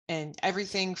indirect. And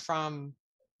everything from,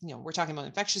 we're talking about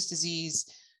infectious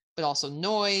disease, but also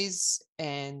noise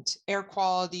and air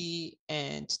quality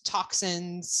and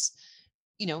toxins,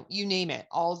 you name it.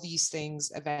 All these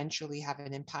things eventually have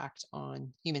an impact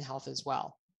on human health as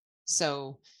well.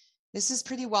 So this is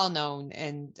pretty well known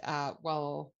and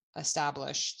well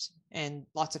established, and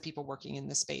lots of people working in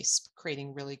the space,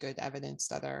 creating really good evidence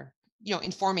that are,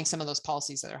 informing some of those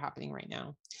policies that are happening right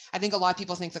now. I think a lot of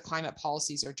people think the climate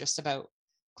policies are just about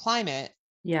climate.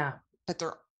 Yeah. But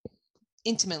they're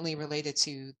intimately related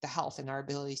to the health and our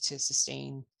ability to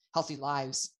sustain healthy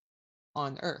lives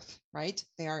on Earth, right?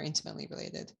 They are intimately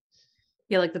related.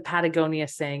 Yeah, like the Patagonia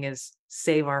saying is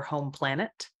save our home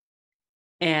planet.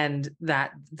 And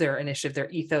that their initiative, their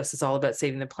ethos is all about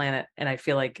saving the planet. And I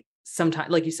feel like sometimes,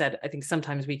 like you said, I think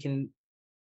sometimes we can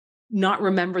not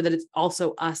remember that it's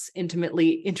also us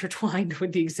intimately intertwined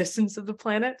with the existence of the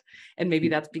planet. And maybe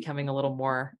that's becoming a little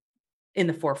more in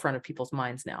the forefront of people's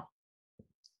minds now.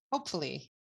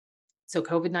 Hopefully. So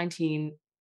COVID-19,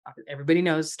 everybody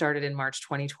knows, started in March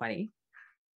 2020.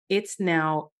 It's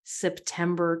now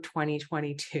September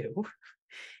 2022.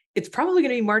 It's probably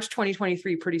going to be March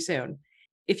 2023 pretty soon.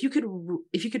 If you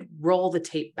could roll the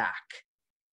tape back,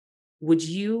 would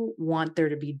you want there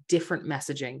to be different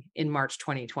messaging in March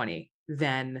 2020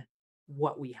 than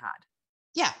what we had?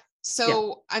 Yeah.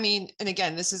 So, yeah. I mean, and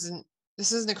again, this isn't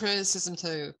a criticism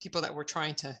to people that were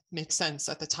trying to make sense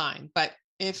at the time, but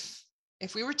if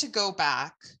we were to go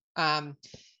back,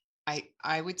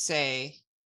 I would say,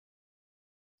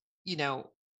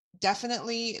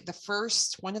 definitely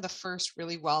one of the first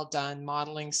really well done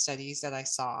modeling studies that I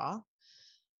saw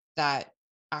that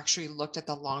actually looked at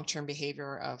the long-term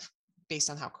behavior based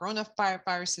on how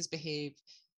coronaviruses behave,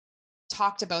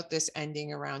 talked about this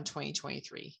ending around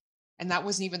 2023. And that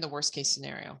wasn't even the worst case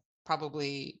scenario,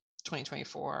 probably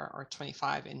 2024 or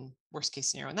 25 in worst case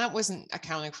scenario. And that wasn't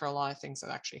accounting for a lot of things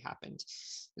that actually happened.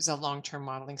 It was a long-term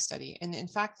modeling study. And in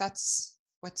fact, that's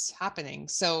what's happening.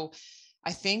 So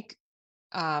I think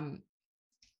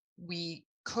we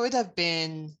could have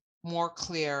been more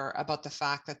clear about the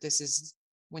fact that this is,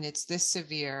 when it's this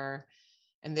severe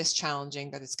and this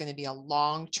challenging, that it's going to be a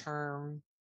long-term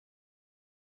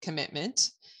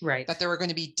commitment, Right. that there were going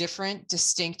to be different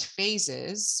distinct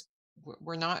phases.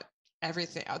 We're not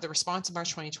everything. The response in March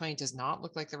 2020 does not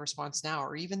look like the response now,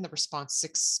 or even the response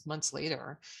 6 months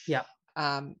later. Yeah.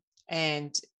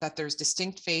 And that there's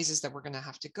distinct phases that we're going to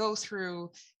have to go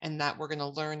through, and that we're going to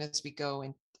learn as we go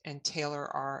and tailor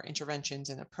our interventions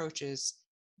and approaches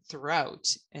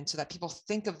throughout. And so that people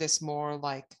think of this more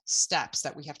like steps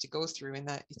that we have to go through, and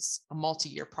that it's a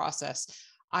multi-year process.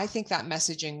 I think that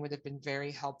messaging would have been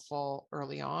very helpful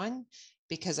early on,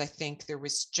 because I think there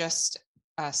was just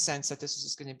a sense that this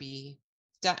was going to be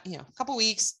done, a couple of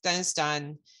weeks, then it's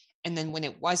done. And then when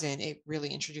it wasn't, it really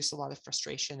introduced a lot of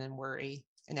frustration and worry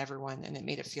in everyone. And it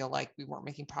made it feel like we weren't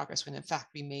making progress, when in fact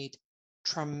we made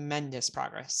tremendous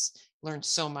progress, learned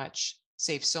so much,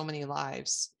 saved so many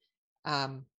lives.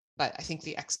 But I think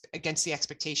against the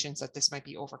expectations that this might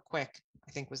be over quick,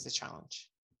 I think was the challenge.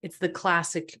 It's the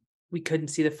classic, we couldn't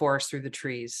see the forest through the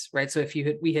trees, right? So if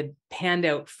we had panned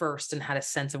out first and had a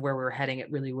sense of where we were heading,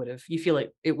 it really would have, you feel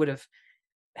like it would have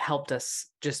helped us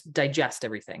just digest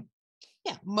everything.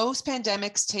 Yeah, most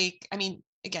pandemics take,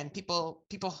 again, people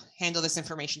handle this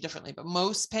information differently, but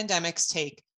most pandemics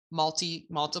take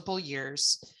multiple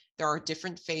years. There are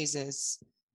different phases,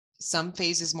 some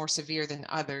phases more severe than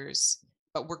others,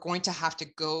 but we're going to have to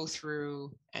go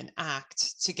through and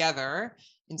act together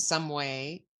in some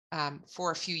way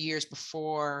for a few years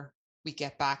before we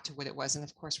get back to what it was. And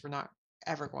of course, we're not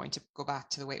ever going to go back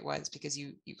to the way it was, because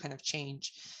you kind of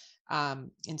change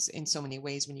in so many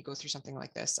ways when you go through something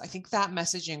like this. I think that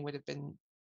messaging would have been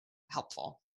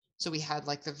helpful. So we had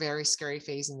like the very scary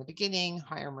phase in the beginning,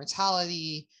 higher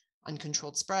mortality,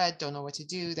 uncontrolled spread, don't know what to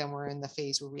do. Then we're in the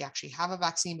phase where we actually have a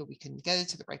vaccine, but we couldn't get it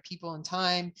to the right people in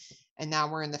time. And now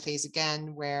we're in the phase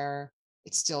again where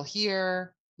it's still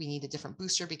here. We need a different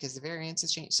booster because the variants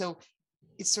has changed. So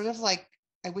it's sort of like,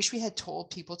 I wish we had told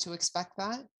people to expect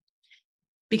that.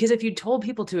 Because if you told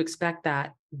people to expect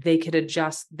that, they could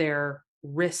adjust their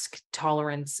risk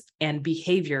tolerance and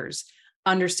behaviors,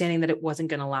 understanding that it wasn't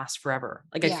going to last forever.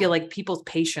 Like, I feel like people's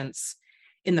patience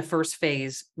in the first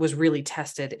phase was really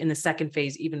tested. In the second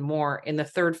phase, even more. In the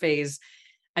third phase,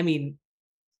 there's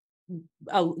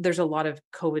a lot of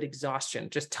COVID exhaustion,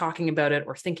 just talking about it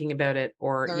or thinking about it,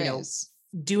 or,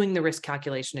 doing the risk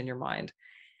calculation in your mind.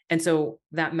 And so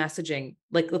that messaging,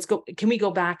 like, can we go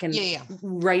back and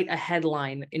write a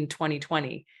headline in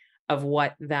 2020 of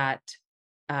what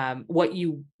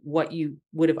you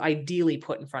would have ideally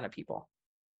put in front of people?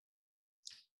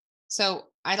 So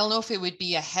I don't know if it would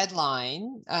be a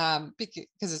headline because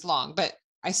it's long, but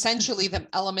essentially the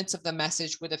elements of the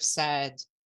message would have said,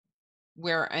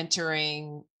 we're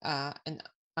entering an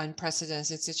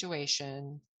unprecedented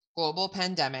situation, global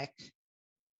pandemic.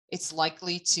 It's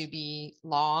likely to be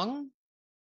long.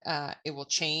 It will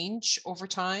change over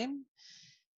time.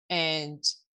 And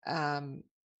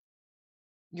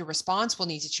your response will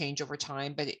need to change over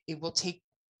time, but it will take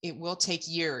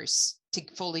years to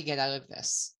fully get out of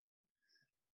this.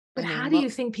 But how do you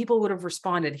think people would have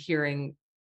responded hearing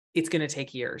it's going to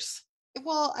take years?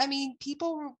 Well,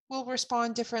 people will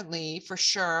respond differently for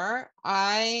sure.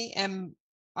 I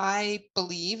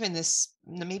believe in this.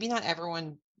 Maybe not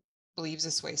everyone believes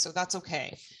this way, so that's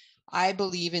okay. I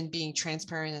believe in being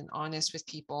transparent and honest with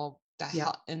people,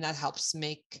 and that helps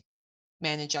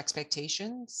manage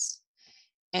expectations.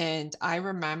 And I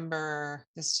remember,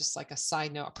 this is just like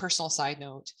a personal side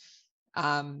note.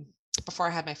 Before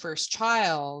I had my first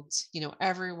child,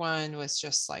 everyone was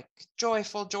just like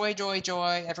joyful, joy.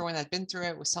 Everyone that had been through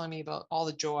it was telling me about all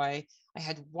the joy. I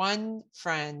had one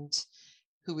friend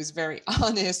who was very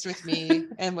honest with me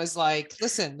and was like,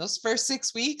 listen, those first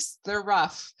 6 weeks, they're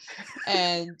rough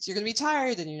and you're going to be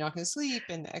tired and you're not going to sleep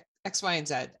and X, Y, and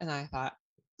Z. And I thought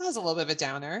that was a little bit of a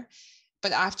downer.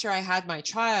 But after I had my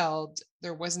child,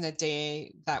 there wasn't a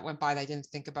day that went by that I didn't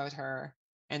think about her.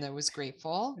 And I was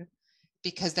grateful,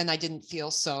 because then I didn't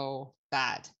feel so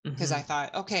bad, because I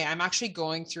thought, okay, I'm actually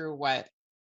going through what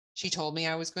she told me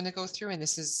I was going to go through. And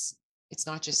it's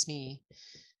not just me.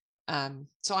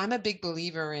 So I'm a big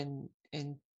believer in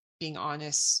being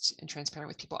honest and transparent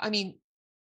with people.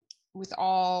 With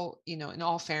all, in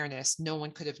all fairness, no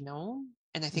one could have known.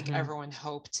 And I think everyone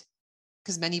hoped,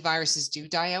 because many viruses do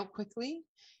die out quickly.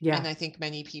 Yeah. And I think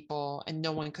many people, and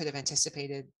no one could have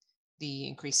anticipated the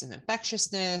increase in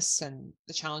infectiousness and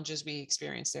the challenges we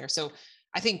experienced there. So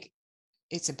I think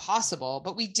it's impossible,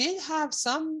 but we did have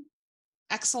some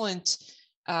excellent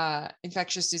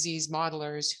infectious disease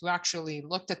modelers who actually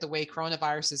looked at the way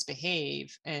coronaviruses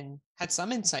behave and had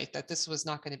some insight that this was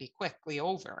not going to be quickly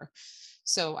over.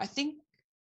 So I think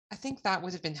that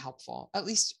would have been helpful, at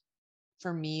least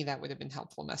for me, that would have been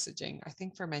helpful messaging. I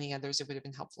think for many others, it would have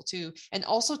been helpful too. And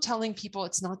also telling people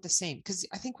it's not the same. Because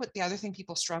I think what the other thing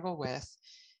people struggle with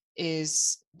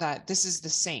is that this is the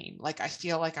same. Like, I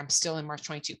feel like I'm still in March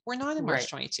 22. We're not in March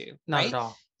 22, Not right? at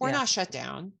all. We're not shut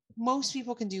down. Most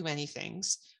people can do many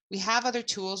things. We have other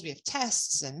tools. We have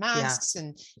tests and masks,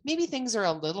 and maybe things are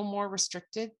a little more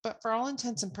restricted, but for all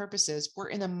intents and purposes, we're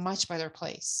in a much better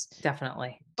place.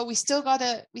 Definitely. But we still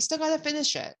gotta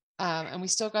finish it. And we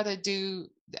still got to do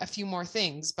a few more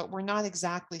things, but we're not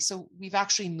exactly. So we've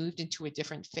actually moved into a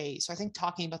different phase. So I think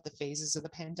talking about the phases of the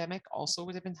pandemic also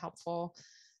would have been helpful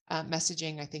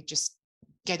messaging. I think just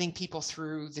getting people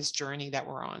through this journey that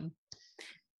we're on.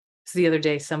 So the other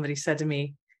day, somebody said to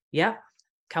me, a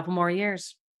couple more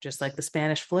years, just like the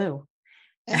Spanish flu.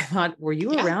 And I thought, were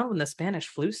you around when the Spanish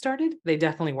flu started? They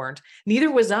definitely weren't. Neither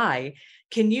was I.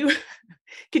 Can you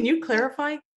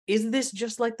clarify? Is this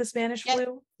just like the Spanish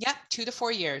flu? Yeah, 2 to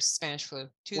 4 years, Spanish flu,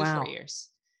 2 to 4 years.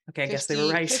 Okay, I guess they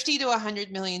were right. 50 to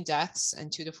 100 million deaths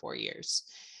and 2 to 4 years.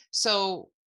 So,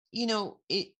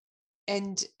 it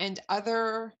and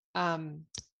other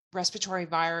respiratory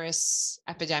virus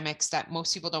epidemics that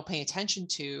most people don't pay attention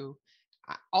to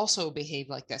also behave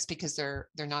like this because they're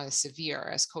not as severe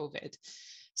as COVID.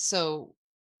 So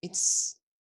it's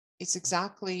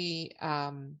exactly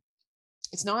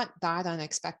it's not that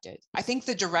unexpected. I think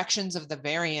the directions of the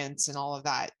variants and all of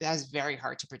that is very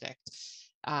hard to predict.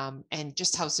 And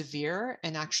just how severe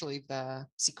and actually the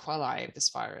sequelae of this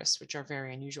virus, which are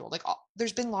very unusual. Like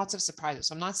there's been lots of surprises.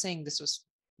 So I'm not saying this was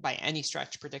by any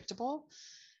stretch predictable,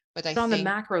 but I think on the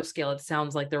macro scale, it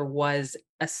sounds like there was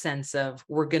a sense of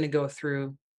we're going to go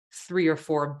through 3 or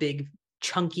 4 big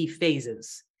chunky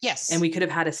phases. Yes. And we could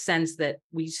have had a sense that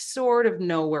we sort of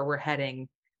know where we're heading,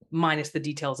 minus the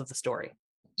details of the story.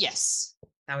 Yes.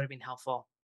 That would have been helpful.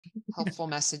 Helpful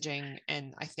messaging.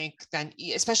 And I think then,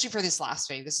 especially for this last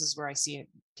phase, this is where I see it.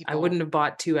 I wouldn't have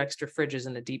bought 2 extra fridges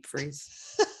in the deep freeze.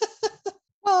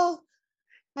 Well,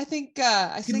 I think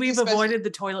we've avoided the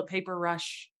toilet paper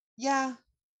rush. Yeah.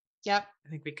 Yep. I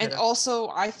think we could. And also,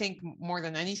 I think more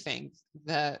than anything,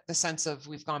 the sense of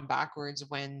we've gone backwards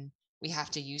when we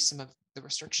have to use some of the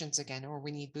restrictions again, or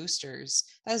we need boosters.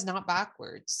 That is not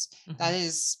backwards. Mm-hmm. That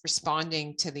is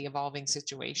responding to the evolving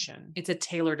situation. It's a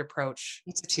tailored approach.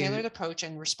 It's a tailored approach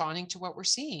and responding to what we're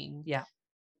seeing. Yeah.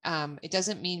 It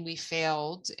doesn't mean we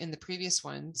failed in the previous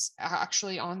ones.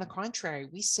 Actually, on the contrary,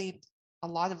 we saved a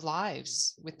lot of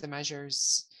lives with the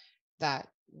measures that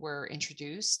were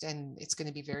introduced, and it's going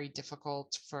to be very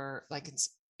difficult for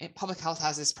public health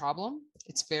has this problem.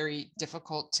 It's very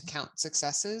difficult to count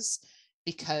successes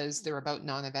because they're about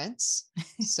non-events.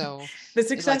 So the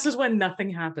success is when nothing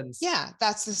happens. Yeah,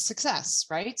 that's the success,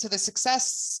 right? So the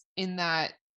success in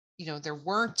that, there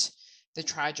weren't the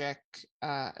tragic,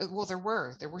 there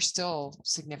were still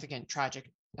significant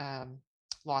tragic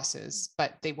losses,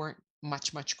 but they weren't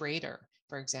much, much greater,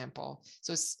 for example.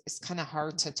 So it's kind of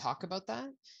hard to talk about that.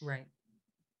 Right.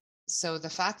 So the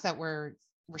fact that we're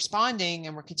responding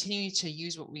and we're continuing to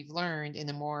use what we've learned in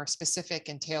a more specific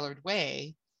and tailored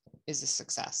way is a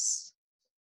success.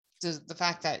 So the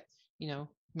fact that,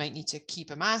 might need to keep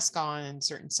a mask on in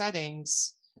certain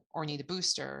settings or need a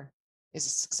booster is a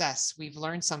success. We've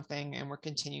learned something and we're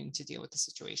continuing to deal with the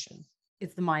situation.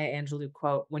 It's the Maya Angelou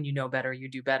quote, when you know better, you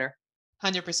do better.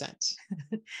 100%.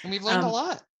 And we've learned a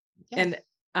lot. Yeah.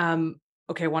 And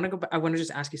okay, I want to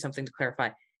just ask you something to clarify.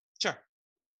 Sure.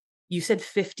 You said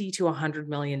 50 to 100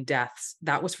 million deaths.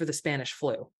 That was for the Spanish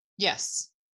flu. Yes.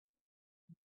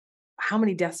 How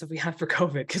many deaths have we had for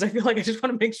COVID? Because I feel like I just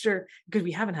want to make sure, because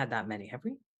we haven't had that many, have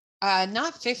we?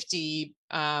 Not 50,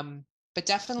 but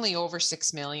definitely over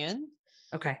 6 million.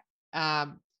 Okay.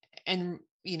 And,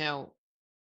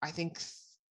 I think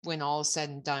when all is said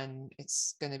and done,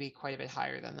 it's going to be quite a bit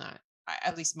higher than that.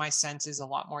 At least my sense is a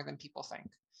lot more than people think.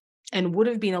 And would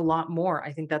have been a lot more.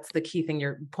 I think that's the key thing,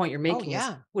 your point you're making. Oh,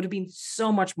 yeah. Would have been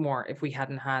so much more if we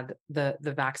hadn't had the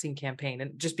vaccine campaign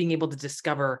and just being able to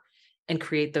discover and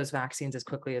create those vaccines as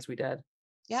quickly as we did.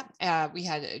 Yeah. We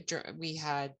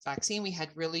had vaccine. We had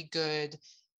really good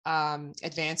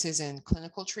advances in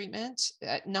clinical treatment,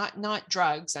 not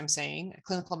drugs, I'm saying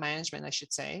clinical management, I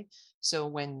should say. So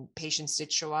when patients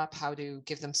did show up, how to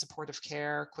give them supportive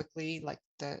care quickly, like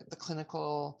the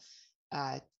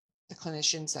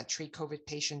clinicians that treat COVID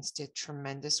patients did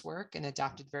tremendous work and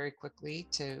adapted very quickly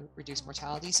to reduce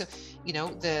mortality. So,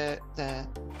 the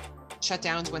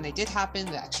shutdowns when they did happen,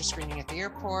 the extra screening at the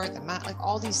airport,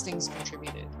 all these things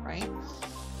contributed, right?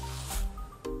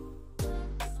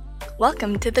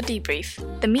 Welcome to the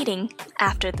debrief, the meeting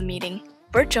after the meeting.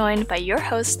 We're joined by your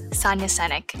host, Sonia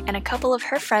Senek, and a couple of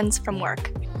her friends from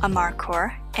work, Amar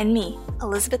Kaur and me,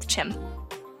 Elizabeth Chim.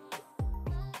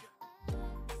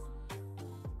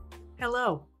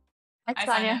 Hello. Hi,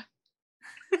 Sonia.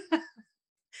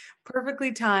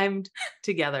 Perfectly timed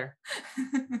together.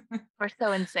 We're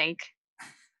so in sync.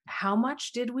 How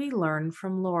much did we learn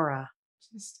from Laura?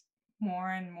 Just more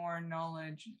and more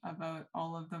knowledge about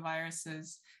all of the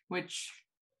viruses, which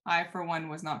I, for one,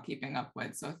 was not keeping up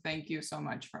with. So thank you so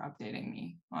much for updating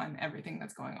me on everything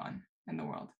that's going on in the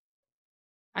world.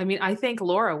 I mean, I thank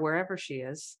Laura wherever she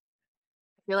is.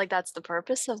 I feel like that's the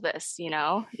purpose of this,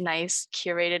 nice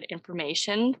curated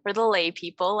information for the lay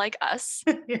people like us.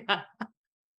 Yeah.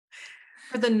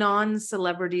 For the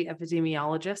non-celebrity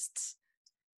epidemiologists.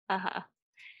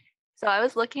 So I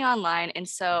was looking online, and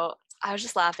so I was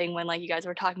just laughing when you guys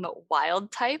were talking about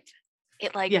wild type.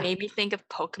 It made me think of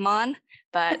Pokemon,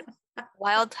 but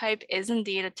wild type is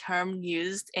indeed a term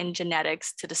used in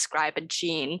genetics to describe a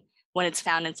gene when it's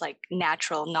found in its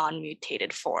natural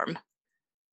non-mutated form.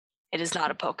 It is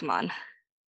not a Pokemon.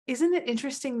 Isn't it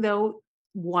interesting though?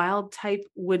 Wild type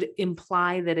would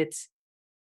imply that it's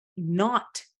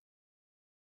not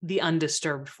the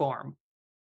undisturbed form.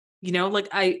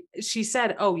 She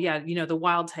said, oh yeah, the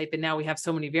wild type, and now we have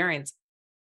so many variants.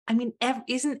 I mean,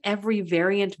 isn't every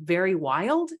variant very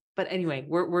wild? But anyway,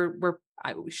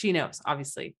 she knows,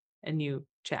 obviously, and you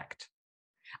checked.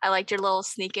 I liked your little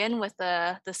sneak in with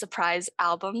the surprise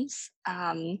albums.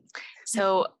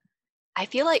 So I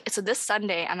feel so this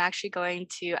Sunday, I'm actually going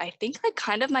to, I think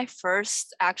kind of my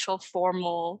first actual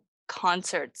formal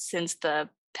concert since the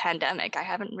pandemic. I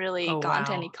haven't really gone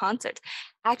to any concerts.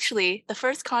 Actually, the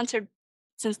first concert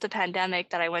since the pandemic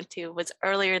that I went to was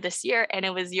earlier this year, and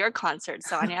it was your concert,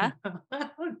 Sonia.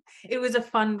 It was a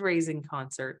fundraising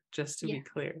concert, just to be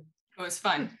clear. It was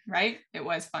fun, right? It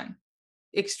was fun.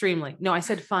 Extremely. No, I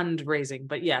said fundraising,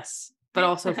 but yes, but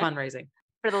also fundraising.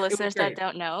 For the listeners that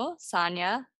don't know,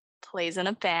 Sonia plays in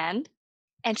a band,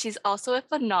 and she's also a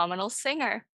phenomenal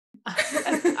singer.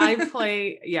 I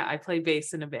play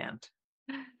bass in a band.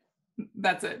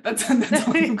 That's it. That's all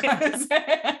I'm gonna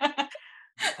say.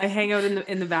 I hang out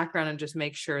in the background and just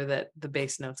make sure that the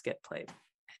bass notes get played.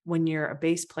 When you're a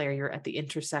bass player, you're at the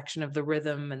intersection of the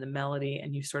rhythm and the melody,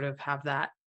 and you sort of have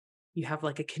that. You have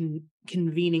a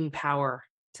convening power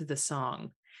to the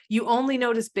song. You only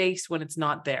notice bass when it's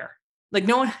not there.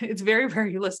 No one. It's very rare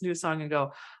you listen to a song and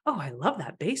go, "Oh, I love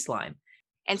that bass line."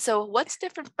 And so what's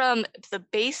different from the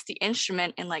bass, the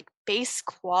instrument, and bass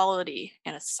quality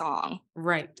in a song?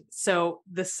 Right. So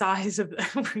the size of,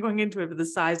 we're going into it, but the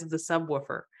size of the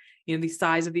subwoofer, the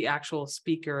size of the actual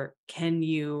speaker, can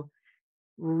you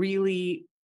really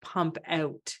pump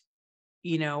out,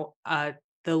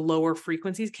 the lower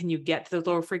frequencies? Can you get to the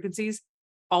lower frequencies?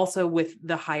 Also with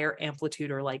the higher amplitude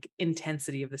or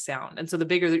intensity of the sound. And so the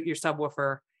bigger your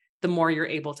subwoofer, the more you're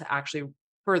able to actually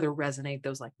further resonate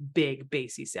those big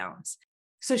bassy sounds.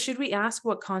 So should we ask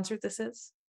what concert this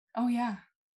is? Oh yeah.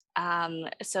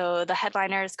 So the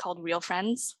headliner is called Real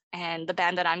Friends, and the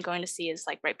band that I'm going to see is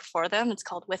right before them. It's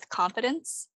called With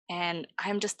Confidence, and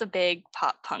I'm just a big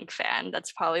pop punk fan.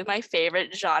 That's probably my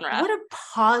favorite genre. What a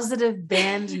positive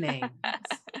band name. That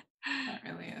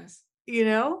really is.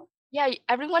 Yeah,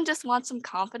 everyone just wants some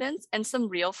confidence and some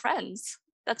real friends.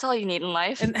 That's all you need in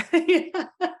life. And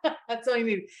that's all you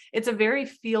need. It's a very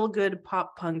feel-good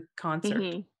pop punk concert.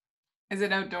 Mm-hmm. Is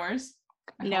it outdoors?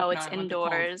 No, it's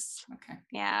indoors. Okay.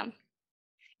 Yeah.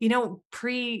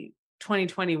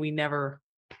 Pre-2020, we never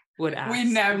would ask. We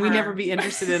never be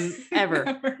interested in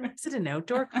ever. Is it an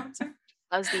outdoor concert?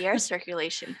 How's the air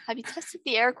circulation? Have you tested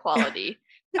the air quality?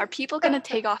 Are people going to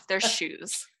take off their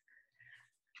shoes?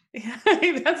 Yeah,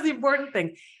 that's the important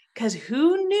thing. Because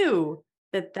who knew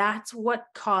that that's what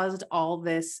caused all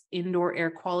this indoor air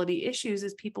quality issues,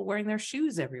 is people wearing their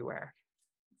shoes everywhere.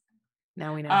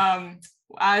 Now we know.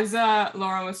 As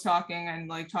Laura was talking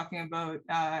and talking about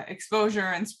exposure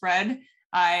and spread,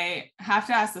 I have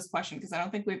to ask this question because I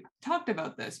don't think we've talked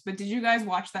about this, but did you guys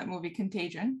watch that movie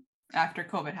Contagion after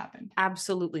COVID happened?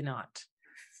 Absolutely not.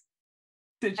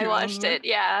 Did you? I watched it,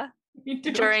 yeah.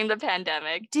 During the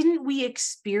pandemic. Didn't we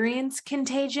experience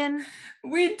Contagion?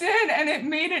 We did, and it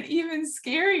made it even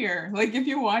scarier. If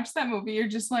you watch that movie, you're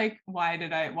just why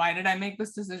did I make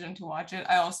this decision to watch it?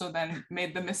 I also then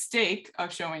made the mistake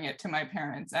of showing it to my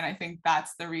parents, and I think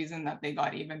that's the reason that they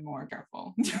got even more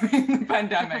careful during the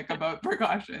pandemic about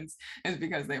precautions, is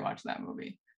because they watched that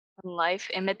movie. Life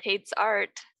imitates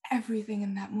art. Everything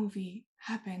in that movie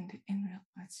happened in real.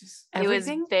 It's just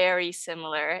everything? It was very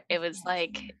similar. It was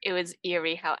it was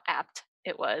eerie how apt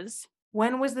it was.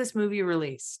 When was this movie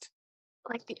released?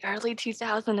 The early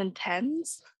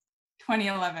 2010s.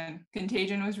 2011.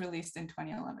 Contagion was released in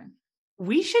 2011.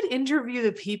 We should interview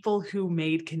the people who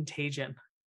made Contagion.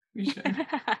 We should.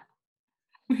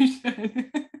 We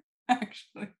should.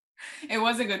 Actually. It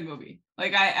was a good movie.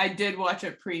 Like I did watch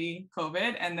it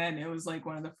pre-COVID, and then it was like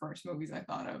one of the first movies I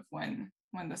thought of when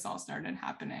this all started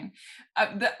happening.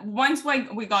 Once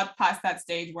we got past that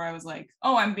stage where I was like,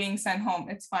 oh, I'm being sent home.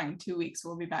 It's fine. 2 weeks.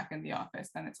 We'll be back in the office.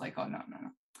 Then it's like, oh, no.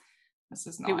 This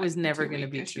is not. It was never going to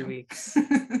be 2 weeks.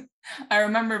 I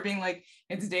remember being like,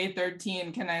 it's day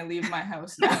 13. Can I leave my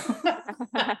house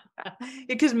now?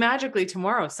 Because magically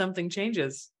tomorrow something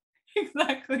changes.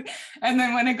 Exactly. And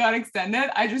then when it got extended,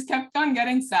 I just kept on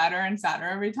getting sadder and sadder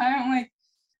every time. I'm like,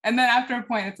 and then after a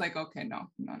point, it's like, okay, no,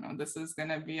 this is going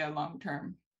to be a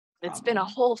long-term It's been a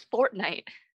whole fortnight.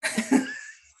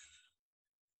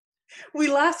 We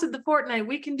lasted the fortnight.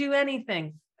 We can do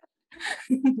anything.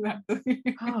 Exactly.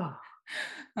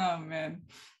 Oh man.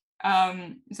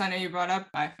 So I know you brought up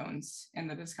iPhones in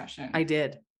the discussion. I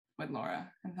did. With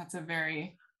Laura. And that's a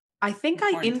very I think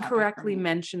I incorrectly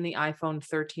mentioned the iPhone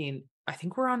 13. I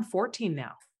think we're on 14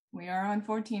 now. We are on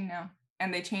 14 now.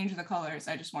 And they changed the colors.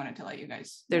 I just wanted to let you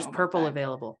guys know. There's purple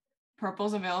available.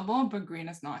 Purple's available, but green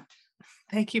is not.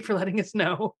 Thank you for letting us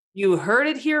know. You heard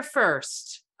it here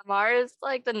first. Amar is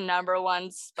like the number one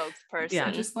spokesperson. Yeah,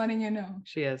 just letting you know.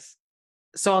 She is.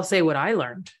 So I'll say what I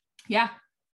learned. Yeah.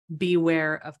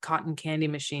 Beware of cotton candy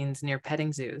machines near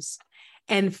petting zoos.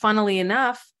 And funnily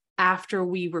enough, after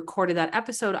we recorded that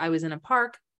episode, I was in a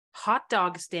park, hot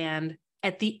dog stand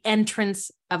at the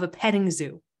entrance of a petting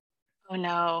zoo. Oh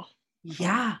no.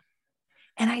 Yeah.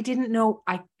 And I didn't know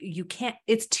you can't,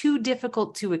 it's too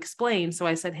difficult to explain. So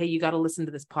I said, hey, you got to listen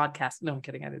to this podcast. No, I'm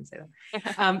kidding. I didn't say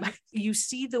that. You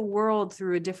see the world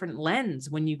through a different lens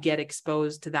when you get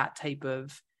exposed to that type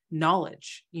of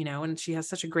knowledge, and she has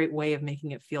such a great way of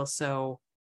making it feel so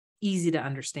easy to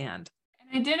understand.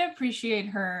 And I did appreciate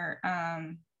her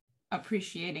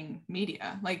appreciating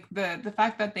media, like the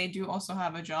fact that they do also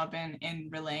have a job in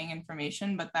relaying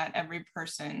information, but that every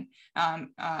person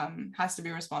has to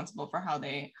be responsible for how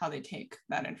they take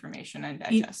that information and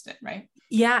digest it, right?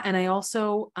 Yeah. And I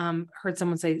also heard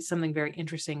someone say something very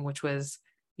interesting, which was,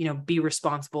 be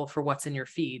responsible for what's in your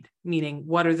feed, meaning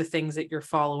what are the things that you're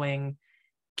following,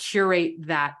 curate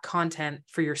that content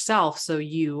for yourself so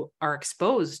you are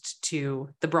exposed to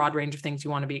the broad range of things you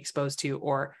want to be exposed to,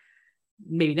 or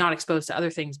maybe not exposed to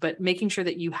other things, but making sure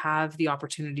that you have the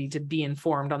opportunity to be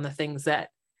informed on the things that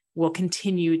will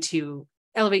continue to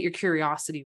elevate your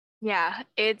curiosity. Yeah,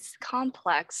 it's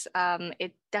complex.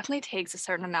 It definitely takes a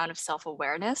certain amount of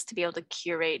self-awareness to be able to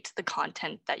curate the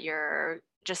content that you're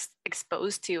just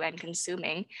exposed to and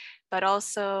consuming, but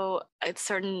also a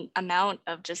certain amount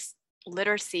of just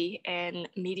literacy in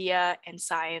media and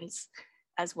science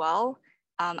as well.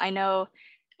 I know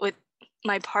with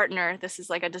my partner, this is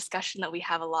like a discussion that we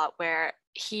have a lot, where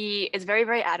he is very,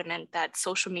 very adamant that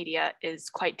social media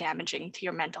is quite damaging to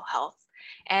your mental health.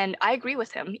 And I agree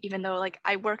with him, even though like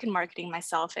I work in marketing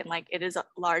myself and like it is a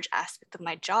large aspect of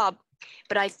my job,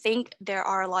 but I think there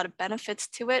are a lot of benefits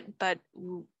to it, but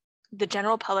the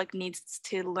general public needs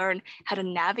to learn how to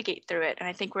navigate through it. And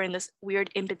I think we're in this weird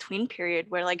in-between period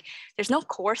where like there's no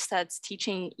course that's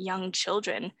teaching young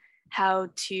children how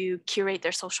to curate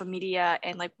their social media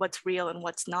and like what's real and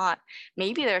what's not.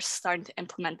 Maybe they're starting to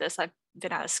implement this. I've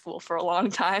been out of school for a long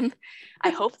time. I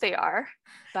hope they are.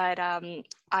 But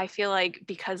I feel like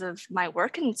because of my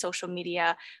work in social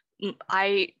media,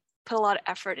 I put a lot of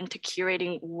effort into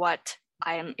curating what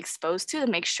I am exposed to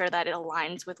make sure that it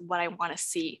aligns with what I want to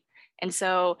see. And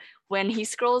so when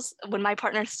my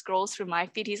partner scrolls through my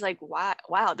feed, he's like,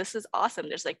 wow, this is awesome.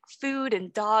 There's like food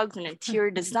and dogs and interior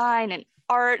design and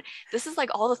art. This is like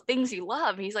all the things you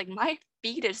love. And he's like, my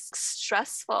feed is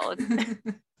stressful.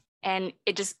 And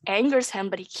it just angers him,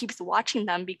 but he keeps watching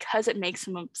them because it makes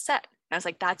him upset. And I was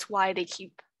like, that's why they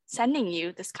keep sending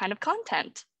you this kind of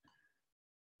content.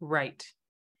 Right.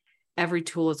 Every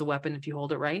tool is a weapon if you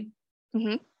hold it right.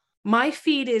 Mm-hmm. My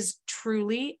feed is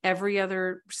truly every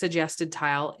other suggested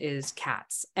tile is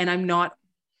cats. And I'm not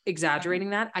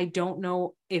exaggerating that. I don't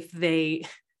know if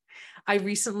I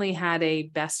recently had a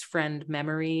best friend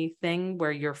memory thing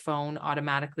where your phone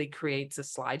automatically creates a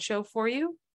slideshow for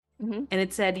you. Mm-hmm. And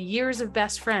it said years of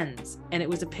best friends. And it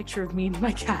was a picture of me and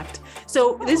my cat.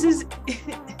 So this is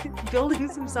building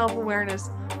some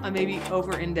self-awareness on maybe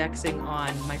over-indexing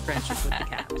on my friendship with the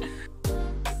cat.